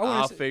 Well,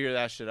 I'll figure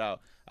that shit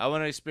out. I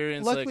want to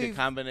experience like Luckily- a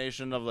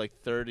combination of like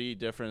 30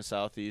 different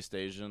Southeast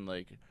Asian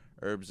like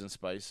herbs and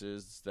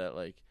spices that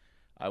like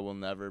I will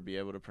never be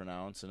able to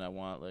pronounce, and I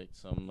want like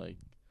some like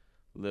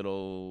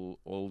little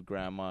old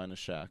grandma in a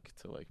shack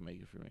to like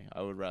make it for me.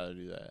 I would rather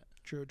do that.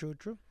 True.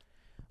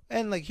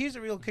 And like, here's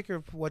the real kicker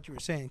of what you were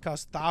saying. It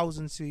costs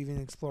thousands to even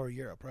explore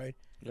Europe, right?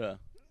 Yeah.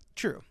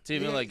 True. To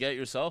even Yeah, like get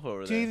yourself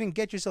over to there. even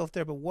get yourself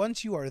there, but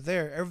once you are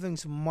there,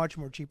 everything's much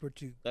more cheaper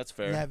to That's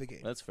fair.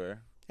 navigate. That's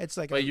fair. It's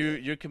like But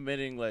you're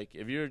committing like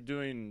if you're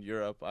doing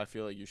Europe, I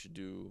feel like you should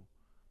do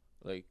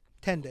like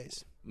 10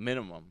 days.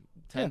 minimum.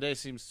 10 Yeah. days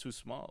seems too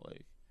small.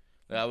 Like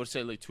I would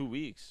say like 2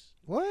 weeks.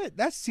 What?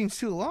 That seems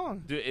too long.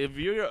 Dude, if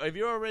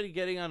you're already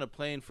getting on a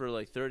plane for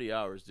like 30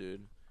 hours,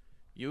 dude,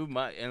 you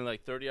might and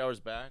like 30 hours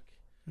back.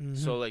 Mhm.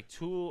 So like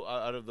 2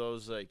 out of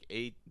those like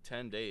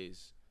 8-10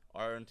 days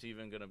aren't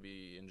even gonna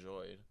be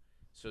enjoyed.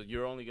 So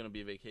you're only gonna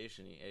be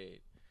vacationing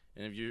 8.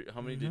 And if you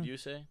how many did you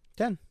say?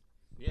 10.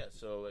 Yeah.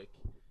 So like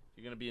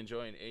you're gonna be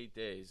enjoying 8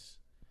 days.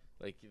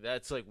 Like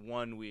that's like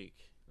 1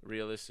 week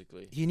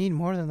realistically. You need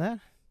more than that?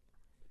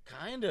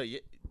 Kinda.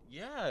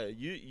 Yeah.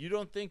 You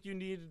don't think you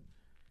need?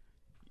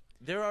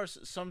 There are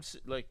some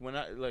like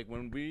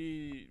when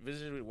we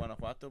visited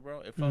Guanajuato,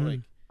 bro. It felt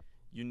like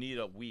you need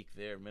a week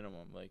there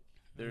minimum. Like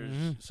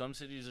there's some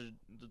cities are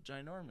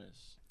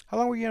ginormous. How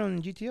long were you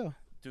in GTO?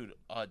 Dude,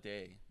 a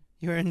day.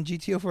 You were in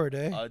GTO for a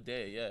day? A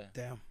day, yeah.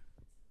 Damn.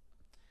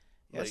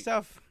 Yeah, Like, it's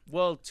tough.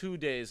 Well, 2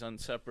 days on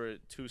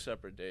two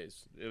separate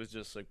days. It was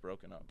just like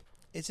broken up.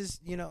 It's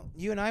just,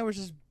 you and I were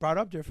just brought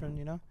up different,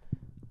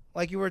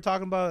 Like you were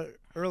talking about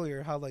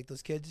earlier, how like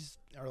those kids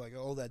are like,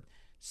 oh, that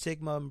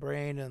Sigma and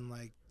brain and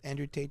like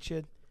Andrew Tate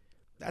shit.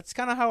 That's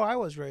kind of how I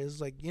was raised.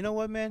 Like, you know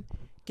what, man?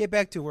 Get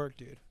back to work,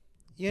 dude.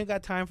 You ain't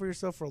got time for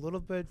yourself for a little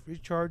bit,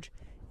 recharge.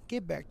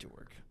 Get back to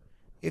work.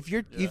 If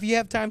you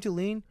have time to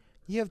lean,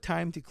 you have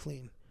time to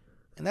clean.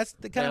 And that's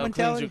the kind of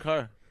mentality. Cleans your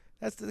car.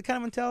 That's the kind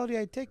of mentality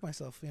I take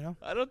myself,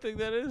 I don't think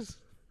that is.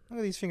 Look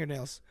at these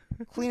fingernails.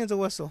 Clean as a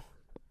whistle.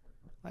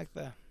 Like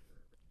that.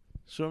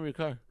 Show me your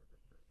car.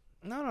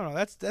 No.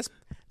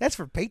 That's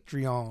for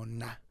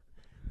Patreon.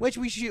 Which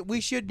we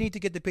should need to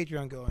get the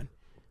Patreon going.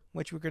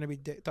 Which we're going to be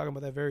talking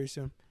about that very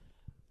soon.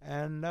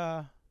 And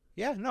I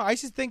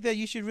just think that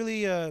you should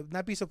really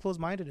not be so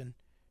close-minded and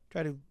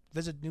try to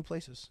visit new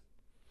places.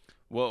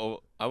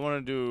 Well, I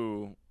want to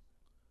do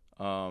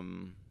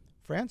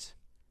France?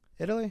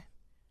 Italy?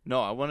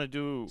 No, I want to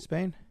do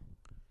Spain?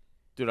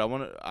 Dude, I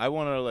want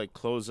to like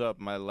close up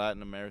my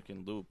Latin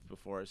American loop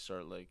before I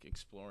start like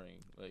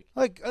exploring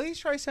Like, at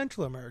least try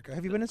Central America.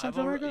 Have you been in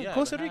Central America? Yeah,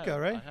 Costa I Rica,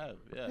 have, right? I have,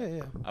 yeah.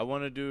 Yeah. I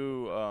want to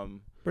do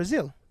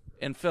Brazil.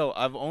 and Phil,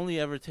 I've only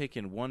ever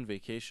taken one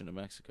vacation to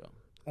Mexico.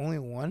 Only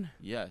one?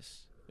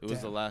 Yes. It was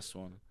the Damn. last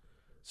one.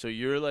 So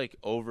you're like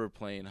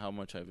overplaying how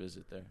much I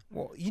visit there.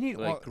 Well, you need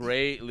Like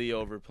greatly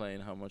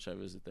overplaying how much I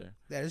visit there.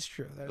 That is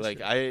true. That is Like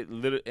true. I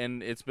literally,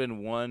 and it's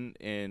been one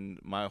in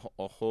my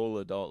a whole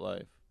adult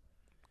life.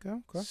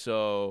 Okay.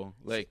 So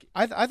like,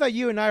 I thought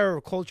you and I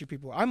are culture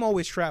people. I'm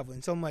always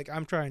traveling, so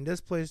I'm trying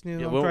this place new.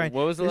 yeah, I'm what trying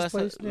was the this last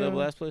place the new.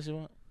 last place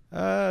you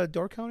went?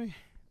 Door County.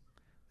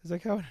 Does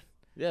that count?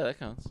 Yeah, that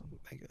counts.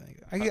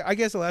 Thank you. I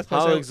guess the last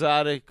place. How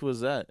exotic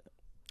was that?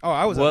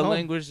 I was. What at home.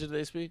 language did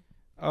they speak?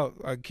 Oh,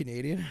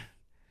 Canadian.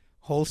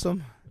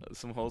 Wholesome.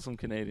 Some wholesome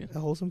Canadian. A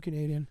wholesome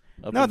Canadian.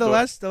 Up No, in the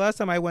Dor- last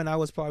time I went, I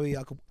was probably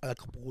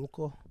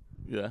Acapulco.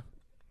 Yeah.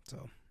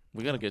 So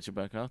We gotta get you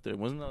back out there.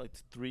 Wasn't that like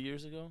 3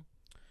 years ago?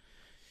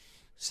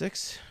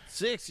 6.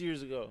 6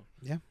 years ago.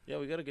 Yeah. Yeah,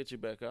 we gotta get you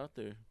back out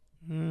there.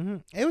 Mm-hmm.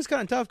 It was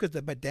kind of tough because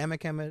the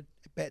pandemic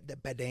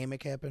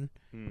happened.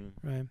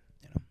 Right.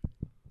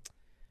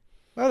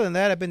 Other than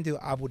that, I've been to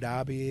Abu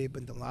Dhabi,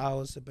 been to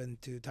Laos, I've been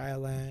to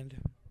Thailand.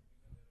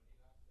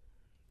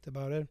 That's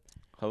about it.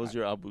 How was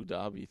your Abu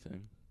Dhabi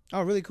thing?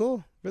 Oh, really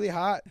cool. Really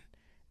hot.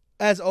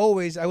 As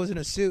always, I was in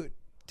a suit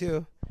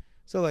too.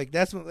 So like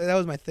that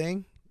was my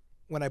thing.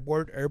 when I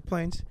board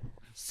airplanes,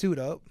 suit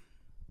up.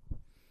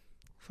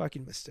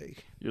 Fucking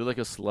mistake. You're like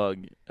a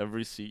slug.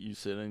 Every seat you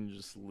sit in, you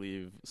just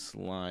leave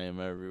slime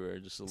everywhere.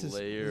 Just a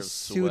layer of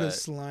suit sweat. of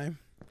slime.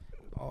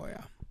 Oh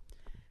yeah.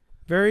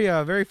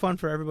 Very fun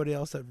for everybody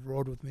else that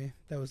rode with me.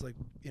 That was like,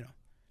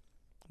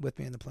 with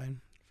me in the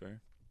plane.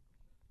 Fair.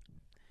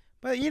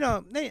 But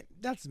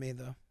that's me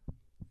though.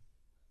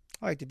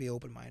 I like to be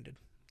open-minded.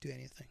 Do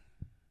anything.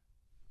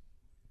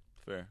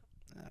 Fair.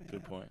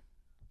 Good point.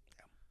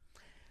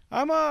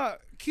 I'm a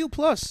Q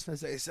plus,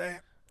 as they say.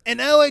 And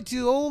LA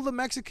to all the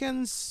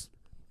Mexicans,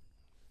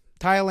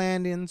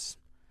 Thailandians,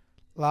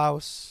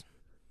 Laos,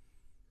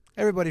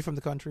 everybody from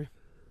the country.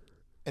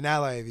 An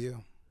ally of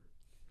you.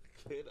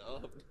 Get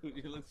up,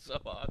 dude. You look so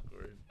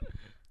awkward.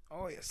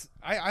 Oh yes,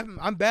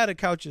 I'm bad at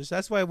couches.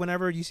 That's why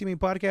whenever you see me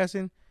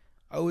podcasting,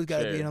 I always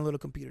got to be in a little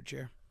computer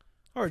chair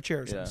or a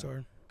chair of some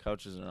sort.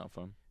 Couches are not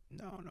fun.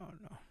 No.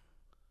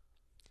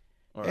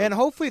 Right. And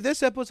hopefully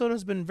this episode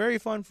has been very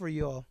fun for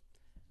you all,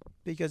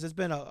 because it's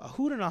been a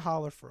hoot and a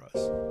holler for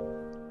us.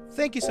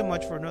 Thank you so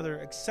much for another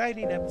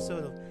exciting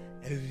episode of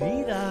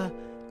Vida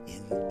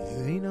in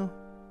Vino,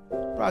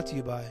 brought to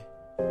you by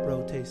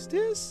Bro Taste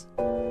This.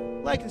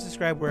 Like and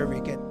subscribe wherever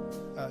you get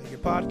your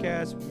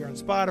podcasts. We're on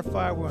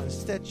Spotify, we're on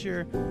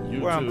Stitcher,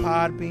 YouTube. We're on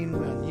Podbean,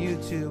 we're on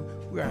YouTube,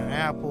 we're on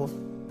Apple,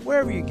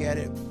 wherever you get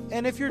it.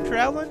 And if you're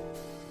traveling,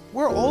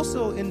 we're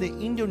also in the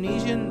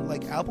Indonesian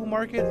Apple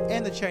market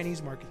and the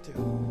Chinese market too.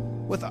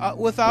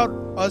 Without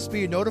us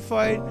being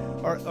notified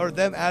or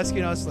them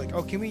asking us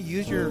can we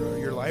use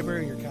your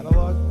library, your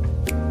catalog?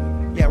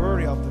 Yeah, we're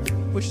already out there,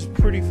 which is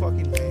pretty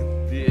fucking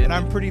lame. Yeah. And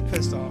I'm pretty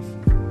pissed off.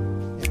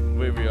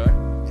 Wait, we are?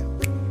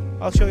 Yeah.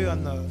 I'll show you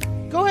on the...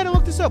 Go ahead and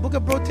look this up. Look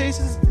up Bro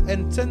Tastes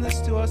and send this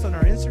to us on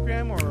our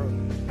Instagram or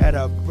at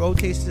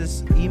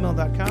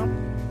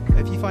brotastesemail.com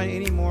if you find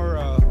any more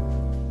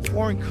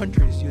foreign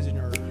countries using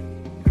our